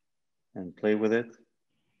and play with it.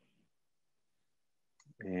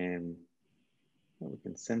 And we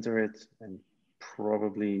can center it, and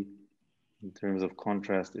probably in terms of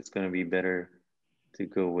contrast, it's going to be better to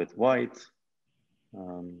go with white,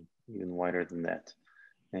 even whiter than that.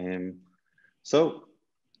 So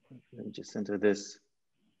let me just center this.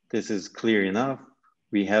 This is clear enough.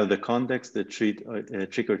 We have the context, the trick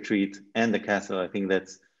or treat, and the castle. I think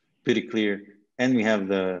that's pretty clear. And we have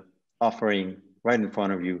the offering right in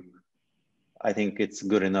front of you. I think it's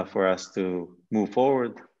good enough for us to move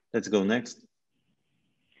forward. Let's go next.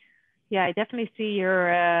 Yeah, I definitely see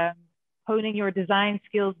you're honing your design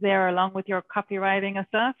skills there along with your copywriting and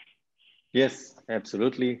stuff. Yes,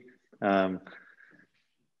 absolutely.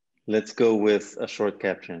 Let's go with a short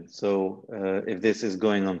caption. So if this is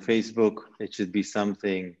going on Facebook, it should be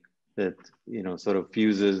something that, you know, sort of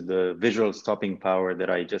fuses the visual stopping power that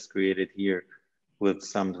I just created here with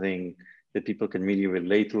something that people can really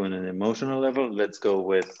relate to on an emotional level. Let's go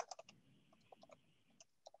with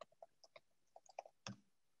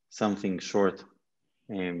something short,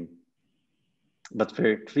 but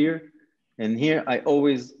very clear. And here I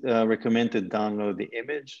always recommend to download the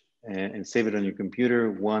image and save it on your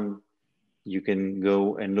computer. One, you can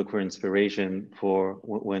go and look for inspiration for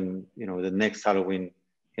when, you know, the next Halloween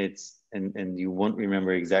hits and you won't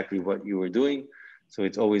remember exactly what you were doing. So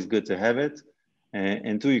it's always good to have it.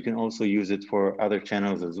 And two, you can also use it for other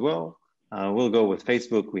channels as well. We'll go with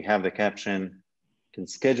Facebook. We have the caption, can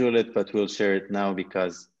schedule it, but we'll share it now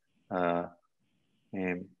because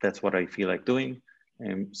and that's what I feel like doing.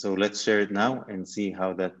 And so let's share it now and see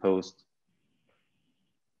how that post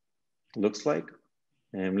looks like.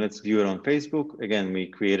 And let's view it on Facebook. Again, we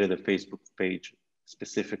created a Facebook page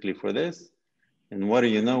specifically for this. And what do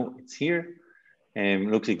you know? It's here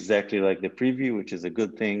and looks exactly like the preview, which is a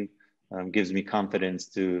good thing. Gives me confidence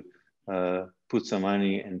to put some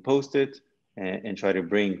money and post it and try to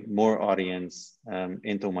bring more audience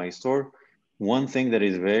into my store. One thing that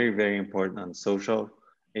is very, very important on social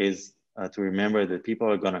is to remember that people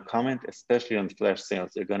are going to comment, especially on flash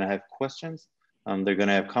sales. They're going to have questions. They're going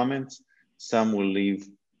to have comments. Some will leave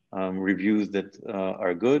reviews that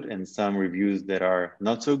are good and some reviews that are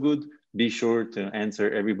not so good. Be sure to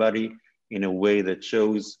answer everybody in a way that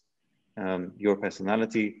shows your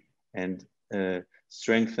personality and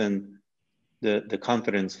strengthen the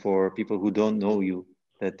confidence for people who don't know you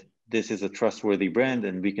that this is a trustworthy brand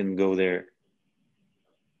and we can go there,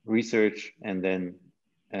 research, and then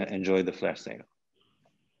enjoy the flash sale.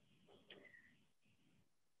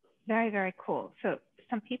 Very, very cool. So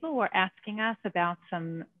some people were asking us about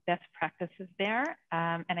some best practices there.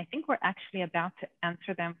 And I think we're actually about to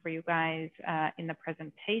answer them for you guys in the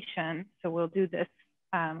presentation. So we'll do this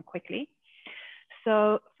quickly.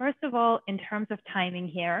 So first of all, in terms of timing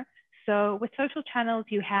here, so with social channels,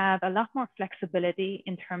 you have a lot more flexibility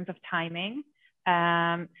in terms of timing.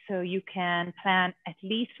 So you can plan at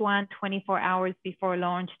least 24 hours before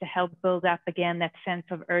launch to help build up again that sense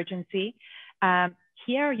of urgency.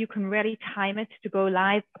 Here, you can really time it to go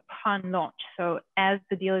live upon launch. So as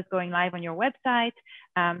the deal is going live on your website,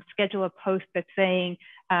 schedule a post that's saying,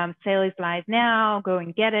 sale is live now, go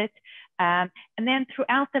and get it. And then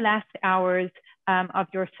throughout the last hours of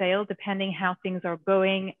your sale, depending how things are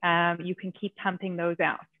going, you can keep pumping those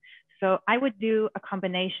out. So I would do a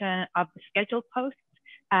combination of the scheduled posts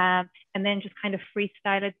and then just kind of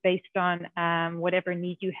freestyle it based on whatever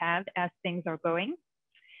need you have as things are going.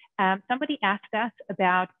 Somebody asked us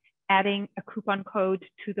about adding a coupon code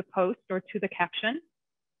to the post or to the caption.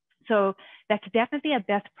 So that's definitely a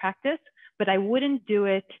best practice, but I wouldn't do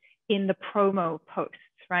it in the promo posts,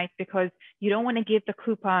 right? Because you don't want to give the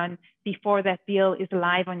coupon before that deal is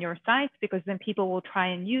live on your site, because then people will try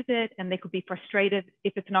and use it and they could be frustrated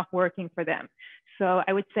if it's not working for them. So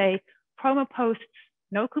I would say promo posts,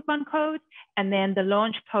 no coupon code, and then the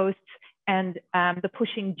launch posts and the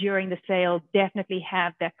pushing during the sale definitely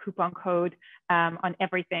have that coupon code on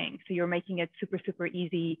everything. So you're making it super, super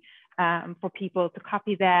easy for people to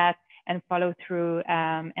copy that and follow through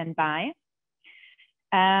and buy.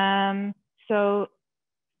 So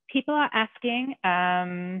people are asking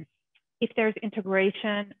if there's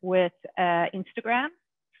integration with Instagram.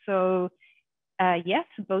 So yes,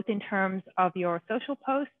 both in terms of your social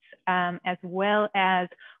posts as well as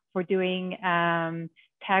for doing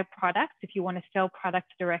tag products if you want to sell products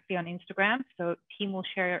directly on Instagram. So team will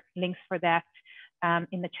share links for that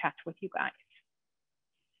in the chat with you guys.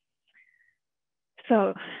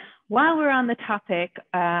 So while we're on the topic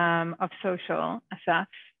of social, Asaf,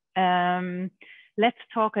 let's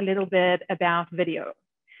talk a little bit about video.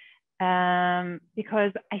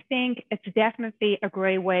 Because I think it's definitely a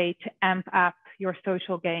great way to amp up your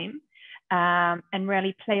social game and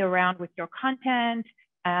really play around with your content.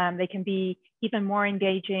 They can be even more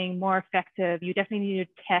engaging, more effective. You definitely need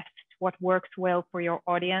to test what works well for your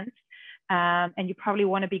audience. And you probably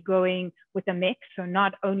want to be going with a mix. So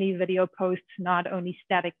not only video posts, not only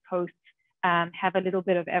static posts, have a little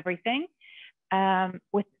bit of everything.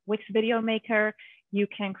 With Wix Video Maker, You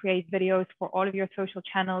can create videos for all of your social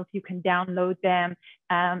channels. You can download them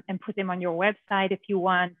and put them on your website if you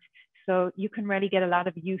want. So you can really get a lot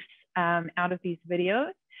of use out of these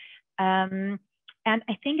videos. And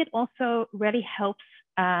I think it also really helps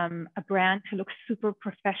a brand to look super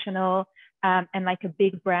professional and like a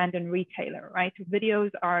big brand and retailer, right?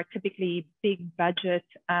 Videos are typically big budget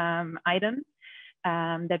items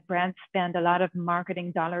that brands spend a lot of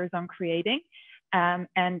marketing dollars on creating.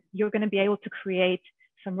 And you're going to be able to create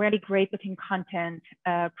some really great looking content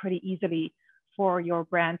pretty easily for your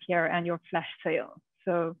brand here and your flash sale.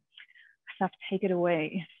 So Asaf, take it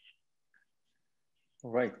away.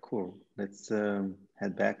 All right, cool. Let's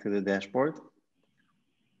head back to the dashboard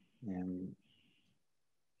and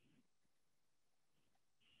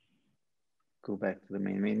go back to the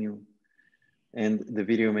main menu. And the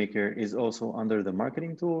video maker is also under the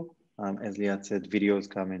marketing tool. As Liat said, videos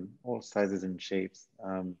come in all sizes and shapes.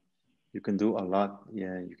 You can do a lot.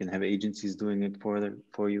 Yeah, you can have agencies doing it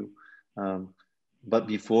for you. But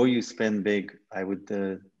before you spend big, I would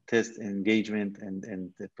test engagement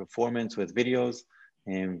and the performance with videos.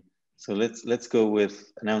 And so let's go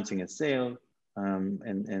with announcing a sale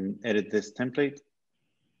and edit this template.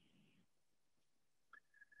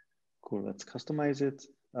 Cool, let's customize it.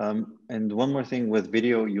 And one more thing with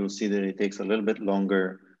video, you'll see that it takes a little bit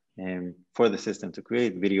longer for the system to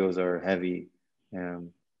create. Videos are heavy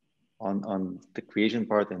on the creation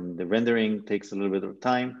part, and the rendering takes a little bit of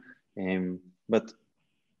time. But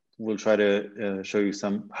we'll try to show you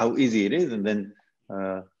how easy it is. And then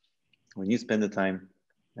when you spend the time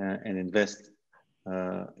and invest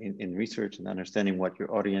in research and understanding what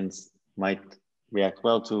your audience might react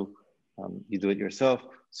well to, you do it yourself.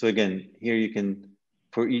 So again, here you can,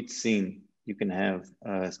 for each scene, you can have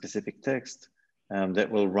a specific text that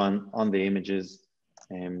will run on the images.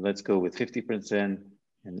 And let's go with 50%,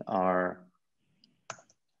 and our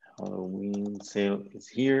Halloween sale is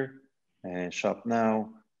here, and shop now.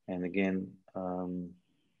 And again,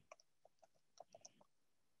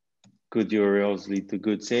 good URLs lead to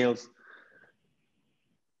good sales.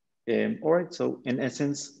 All right, so in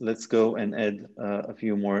essence, let's go and add a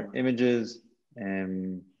few more images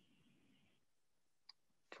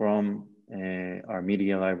from our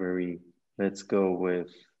media library. Let's go with,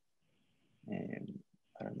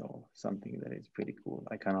 I don't know, something that is pretty cool.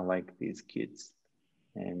 I kind of like these kids.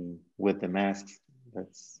 And with the masks,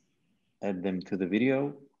 let's add them to the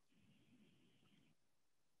video.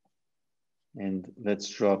 And let's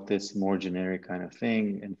drop this more generic kind of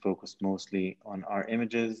thing and focus mostly on our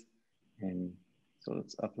images. And so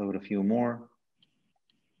let's upload a few more.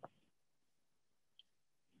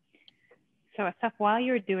 So Asaf, while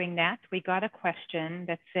you're doing that, we got a question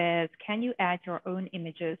that says, can you add your own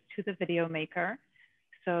images to the video maker?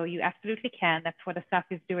 So you absolutely can. That's what Asaf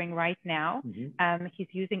is doing right now. Mm-hmm. He's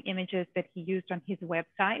using images that he used on his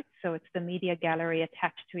website. So it's the media gallery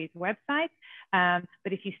attached to his website.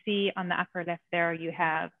 But if you see on the upper left there, you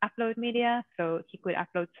have upload media. So he could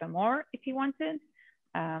upload some more if he wanted.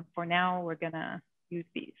 For now, we're gonna use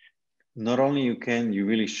these. Not only you can, you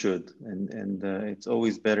really should. And it's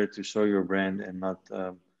always better to show your brand and not,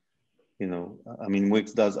 you know, I mean,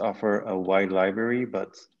 Wix does offer a wide library,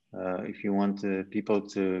 but if you want people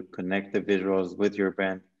to connect the visuals with your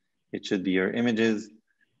brand, it should be your images.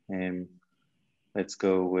 And let's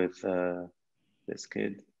go with this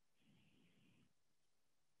kid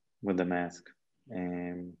with the mask.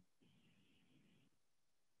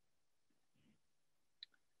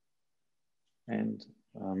 And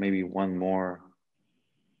maybe one more.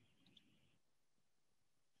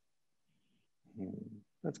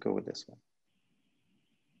 Let's go with this one.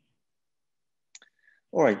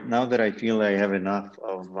 All right, now that I feel I have enough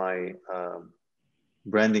of my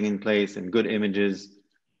branding in place and good images,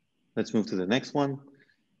 let's move to the next one.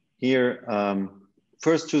 Here,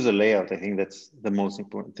 first choose a layout. I think that's the most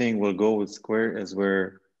important thing. We'll go with Square as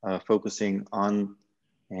we're focusing on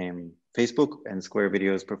Facebook, and Square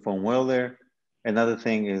videos perform well there. Another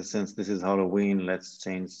thing is, since this is Halloween, let's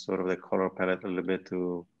change sort of the color palette a little bit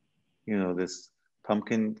to, you know, this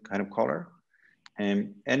pumpkin kind of color.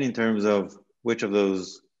 And in terms of which of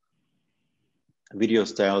those video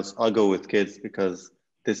styles, I'll go with kids because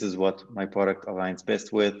this is what my product aligns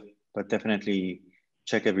best with, but definitely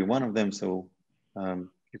check every one of them so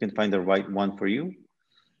you can find the right one for you.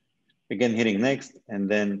 Again, hitting next, and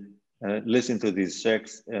then listen to these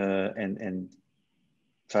checks and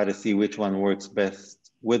try to see which one works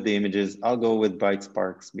best with the images. I'll go with bright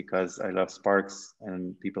sparks because I love sparks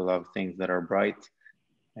and people love things that are bright.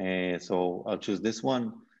 So I'll choose this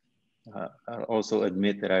one. I'll also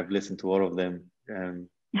admit that I've listened to all of them.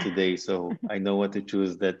 today, so I know what to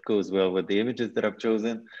choose that goes well with the images that I've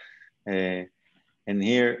chosen. And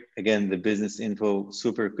here, again, the business info,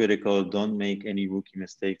 super critical. Don't make any rookie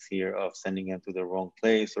mistakes here of sending them to the wrong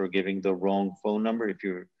place or giving the wrong phone number if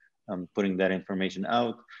you're putting that information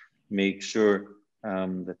out. Make sure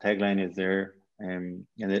the tagline is there and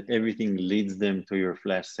that everything leads them to your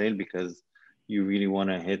flash sale, because you really want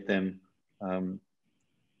to hit them on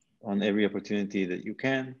every opportunity that you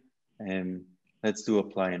can. And let's do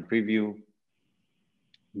apply and preview.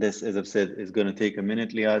 This, as I've said, is going to take a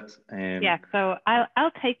minute, Liat. Yeah, so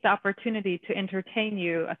I'll take the opportunity to entertain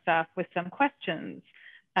you, Asaf, with some questions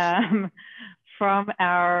from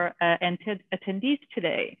our attendees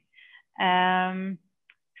today.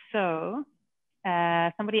 So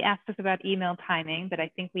somebody asked us about email timing, but I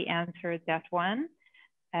think we answered that one.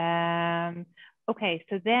 Okay,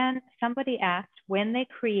 so then somebody asked, when they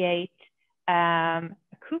create a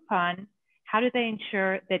coupon, how do they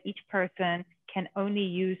ensure that each person can only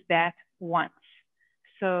use that once?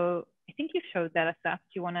 So I think you showed that, Asaf.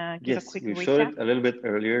 Do you want to give a quick recap? Yes, we showed it a little bit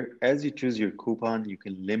earlier. As you choose your coupon, you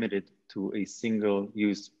can limit it to a single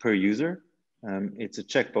use per user. It's a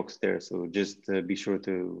checkbox there, so just be sure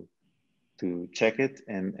to check it.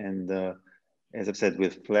 And as I've said,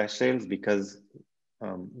 with flash sales, because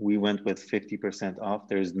we went with 50% off,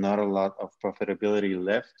 there's not a lot of profitability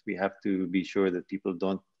left. We have to be sure that people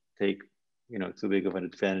don't take, too big of an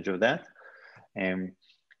advantage of that. And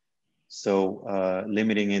so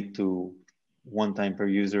limiting it to one time per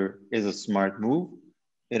user is a smart move.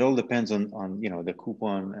 It all depends on the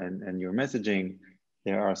coupon and your messaging.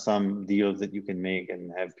 There are some deals that you can make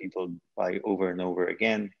and have people buy over and over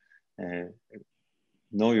again.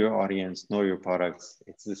 Know your audience, know your products.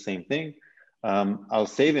 It's the same thing. I'll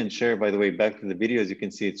save and share, by the way, back to the video. As you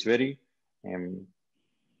can see, it's ready.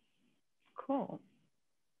 Cool.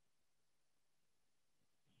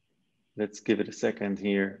 Let's give it a second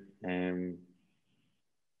here.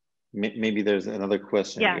 Maybe there's another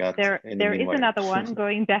question. Yeah, there is another one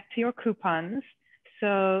going back to your coupons.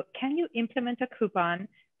 So can you implement a coupon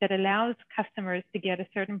that allows customers to get a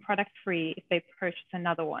certain product free if they purchase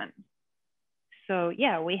another one? So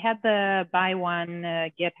yeah, we had the buy one,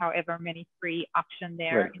 get however many free option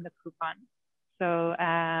there in the coupon. So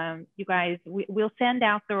you guys, we'll send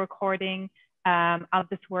out the recording of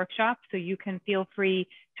this workshop, so you can feel free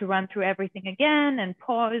to run through everything again and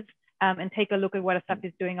pause and take a look at what Asaf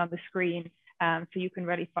is doing on the screen, so you can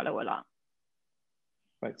really follow along.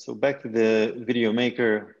 Right, so back to the video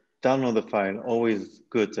maker, download the file, always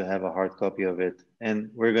good to have a hard copy of it.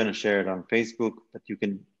 And we're gonna share it on Facebook, but you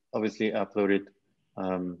can obviously upload it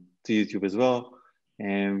to YouTube as well.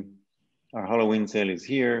 And our Halloween sale is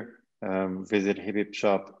here. Visit Hip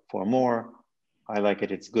Shop for more. I like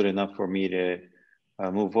it, it's good enough for me to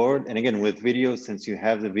move forward. And again, with video, since you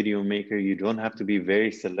have the video maker, you don't have to be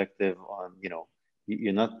very selective on,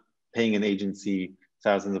 you're not paying an agency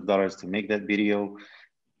thousands of dollars to make that video.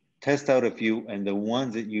 Test out a few, and the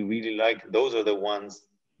ones that you really like, those are the ones,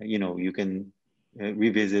 you can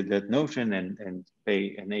revisit that notion and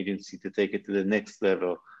pay an agency to take it to the next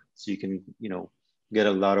level, so you can, get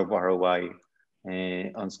a lot of ROI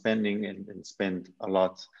on spending and spend a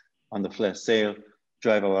lot on the flash sale,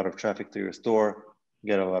 drive a lot of traffic to your store,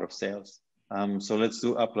 get a lot of sales. So let's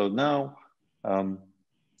do upload now.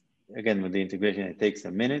 Again, with the integration, it takes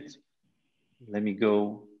a minute. Let me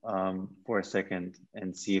go for a second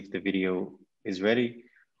and see if the video is ready.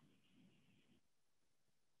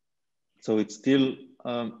 So it's still,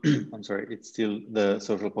 I'm sorry, it's still the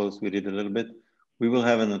social post we did a little bit. We will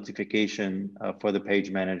have a notification for the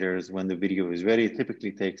page managers when the video is ready. It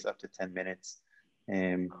typically takes up to 10 minutes.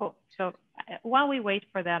 Cool. So while we wait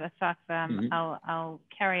for that, Asaf, I'll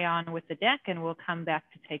carry on with the deck, and we'll come back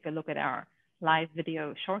to take a look at our live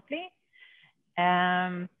video shortly.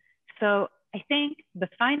 So I think the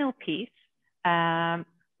final piece,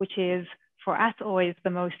 which is for us always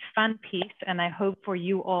the most fun piece, and I hope for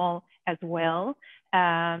you all as well,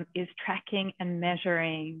 is tracking and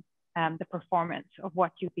measuring the performance of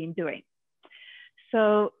what you've been doing.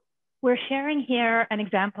 So we're sharing here an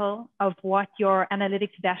example of what your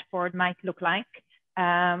analytics dashboard might look like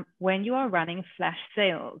when you are running flash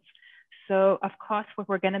sales. So of course, what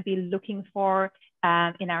we're going to be looking for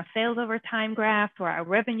in our sales over time graph or our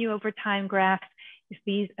revenue over time graph is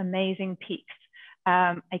these amazing peaks.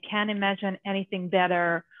 I can't imagine anything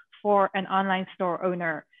better for an online store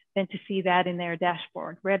owner than to see that in their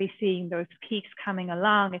dashboard, really seeing those peaks coming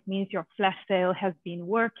along. It means your flash sale has been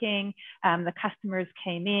working. The customers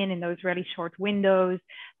came in those really short windows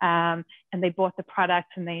and they bought the product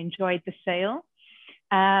and they enjoyed the sale.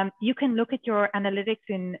 You can look at your analytics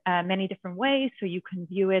in many different ways. So you can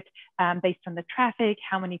view it based on the traffic,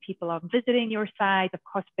 how many people are visiting your site, of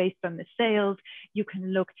course, based on the sales. You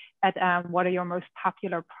can look at what are your most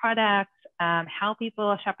popular products, how people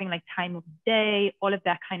are shopping, like time of day, all of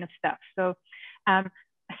that kind of stuff. So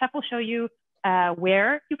Asaf will show you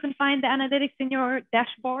where you can find the analytics in your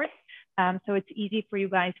dashboard. So it's easy for you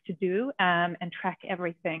guys to do and track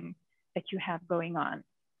everything that you have going on.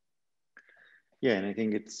 Yeah, and I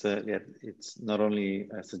think it's not only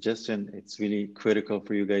a suggestion, it's really critical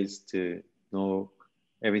for you guys to know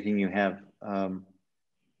everything you have,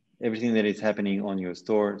 everything that is happening on your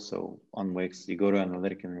store. So on Wix, you go to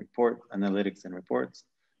analytics and reports.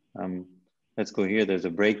 Let's go here, there's a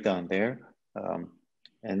breakdown there.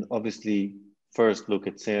 And obviously, first look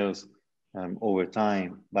at sales over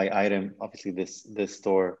time by item. Obviously, this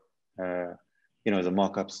store, is a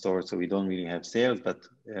mock-up store, so we don't really have sales, but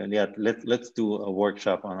yeah, let's do a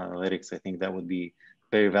workshop on analytics. I think that would be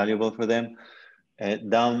very valuable for them.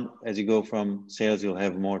 Down as you go from sales, you'll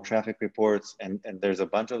have more traffic reports, and there's a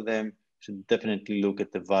bunch of them. Should definitely look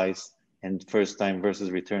at device and first time versus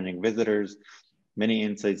returning visitors. Many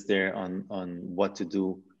insights there on what to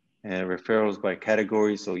do. Referrals by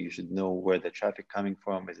category, so you should know where the traffic coming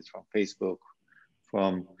from. Is it from Facebook,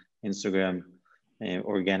 from Instagram,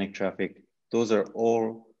 organic traffic? Those are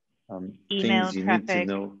all things you need to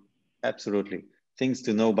know. Absolutely. Things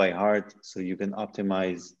to know by heart so you can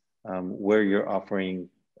optimize where you're offering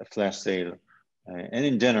a flash sale and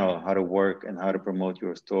in general, how to work and how to promote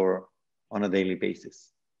your store on a daily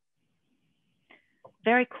basis.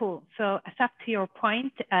 Very cool. So Asaf, to your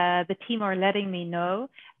point, the team are letting me know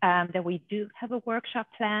that we do have a workshop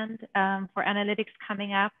planned for analytics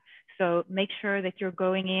coming up. So make sure that you're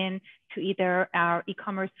going in to either our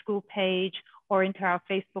e-commerce school page or into our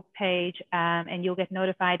Facebook page, and you'll get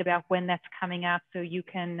notified about when that's coming up so you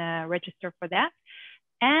can register for that.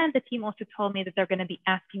 And the team also told me that they're going to be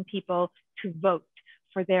asking people to vote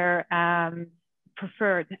for their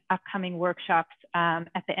preferred upcoming workshops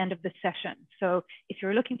at the end of the session. So if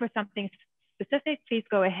you're looking for something specific, please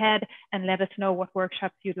go ahead and let us know what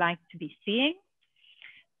workshops you'd like to be seeing.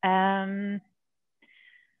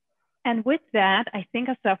 And with that, I think,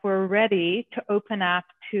 Asaf, we're ready to open up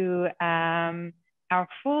to our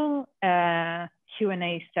full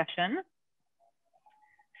Q&A session.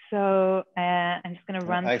 So I'm just going to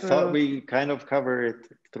run through. I thought we kind of covered it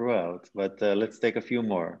throughout, but let's take a few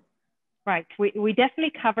more. Right, we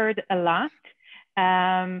definitely covered a lot,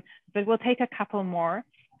 but we'll take a couple more.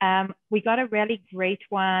 We got a really great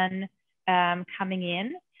one coming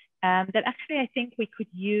in that actually I think we could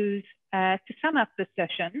use to sum up the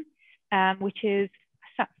session, which is,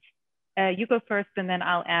 you go first and then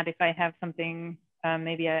I'll add if I have something,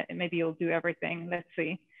 maybe you'll do everything. Let's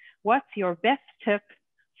see. What's your best tip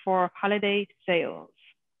for holiday sales?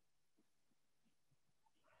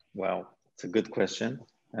 Wow, it's a good question.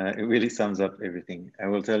 It really sums up everything. I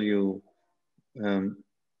will tell you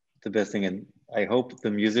the best thing, and I hope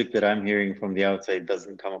the music that I'm hearing from the outside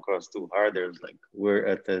doesn't come across too hard. There's we're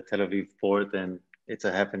at the Tel Aviv port and it's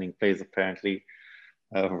a happening place apparently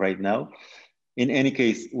right now. In any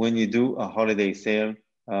case, when you do a holiday sale,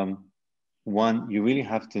 one, you really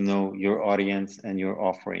have to know your audience and your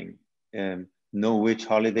offering. Know which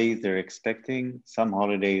holidays they're expecting. Some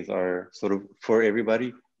holidays are sort of for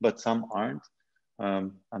everybody, but some aren't.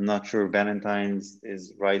 I'm not sure Valentine's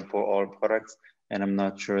is right for all products, and I'm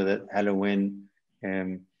not sure that Halloween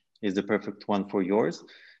is the perfect one for yours.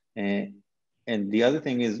 And the other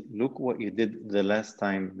thing is, look what you did the last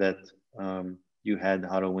time that you had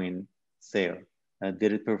Halloween sale.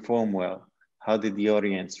 Did it perform well? How did the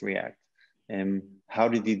audience react? And how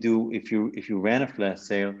did you do if you ran a flash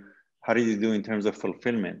sale? How did you do in terms of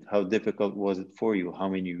fulfillment? How difficult was it for you? How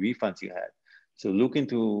many refunds you had? So look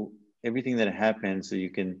into everything that happened so you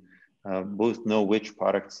can both know which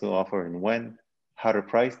products to offer and when, how to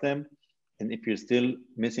price them. And if you're still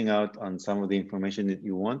missing out on some of the information that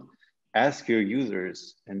you want, ask your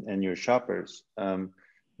users and your shoppers.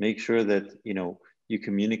 Make sure that you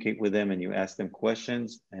communicate with them and you ask them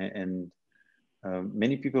questions. And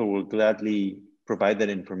many people will gladly provide that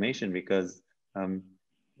information because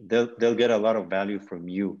they'll get a lot of value from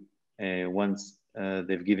you once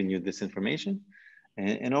they've given you this information.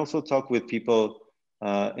 And also talk with people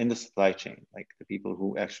in the supply chain, like the people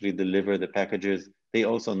who actually deliver the packages. They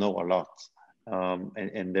also know a lot,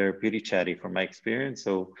 and they're pretty chatty from my experience.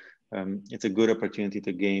 So it's a good opportunity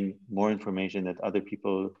to gain more information that other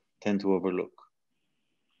people tend to overlook.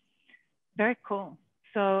 Very cool.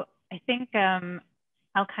 So I think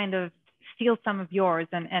I'll kind of steal some of yours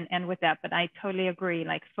and end with that, but I totally agree.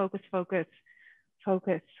 Like focus,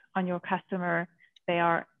 focus on your customer. They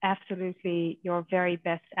are absolutely your very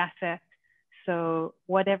best asset. So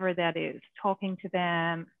whatever that is, talking to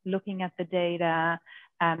them, looking at the data,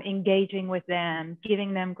 engaging with them,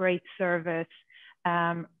 giving them great service.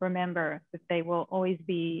 Remember that they will always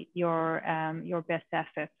be your best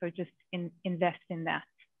asset. So just invest in that.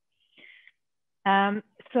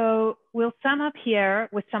 So we'll sum up here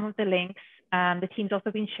with some of the links. The team's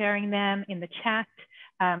also been sharing them in the chat.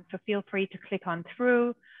 So feel free to click on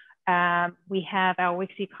through. We have our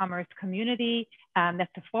Wix eCommerce community.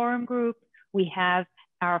 That's a forum group. We have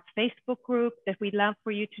our Facebook group that we'd love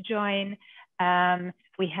for you to join.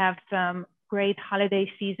 We have some great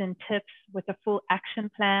holiday season tips with a full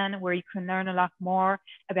action plan where you can learn a lot more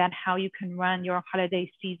about how you can run your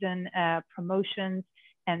holiday season promotions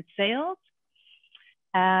and sales.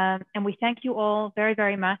 And we thank you all very,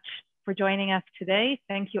 very much for joining us today.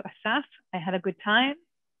 Thank you, Asaf. I had a good time.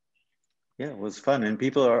 Yeah, it was fun. And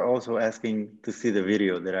people are also asking to see the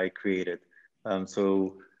video that I created.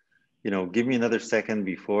 So, you know, give me another second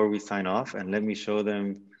before we sign off and let me show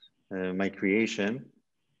them my creation.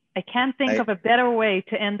 I can't think of a better way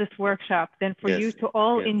to end this workshop than for you to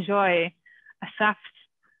all enjoy Asaf's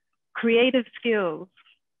creative skills.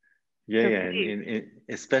 Yeah, and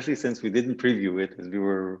especially since we didn't preview it as we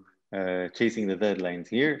were chasing the deadlines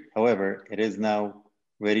here. However, it is now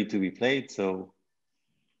ready to be played, so.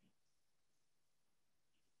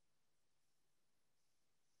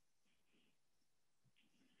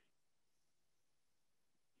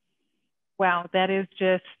 Wow, that is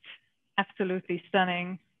just absolutely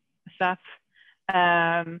stunning, Asaf.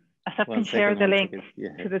 Asaf can share the link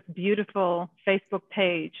to this beautiful Facebook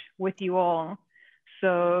page with you all.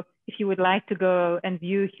 So if you would like to go and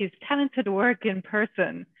view his talented work in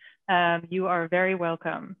person, you are very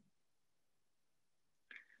welcome.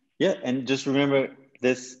 Yeah, and just remember,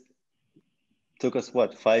 this took us,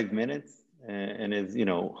 what, 5 minutes? And it's, you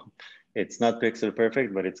know, it's not pixel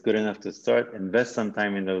perfect, but it's good enough to start. Invest some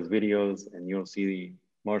time in those videos and you'll see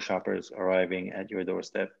more shoppers arriving at your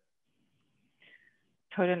doorstep.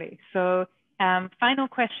 Totally. So final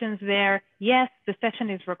questions there. Yes, the session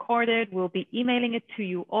is recorded. We'll be emailing it to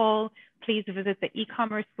you all. Please visit the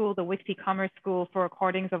e-commerce school, the Wix eCommerce school, for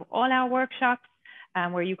recordings of all our workshops,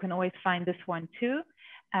 where you can always find this one too.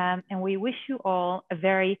 And we wish you all a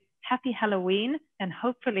very happy Halloween and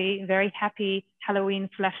hopefully very happy Halloween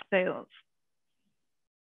flash sales.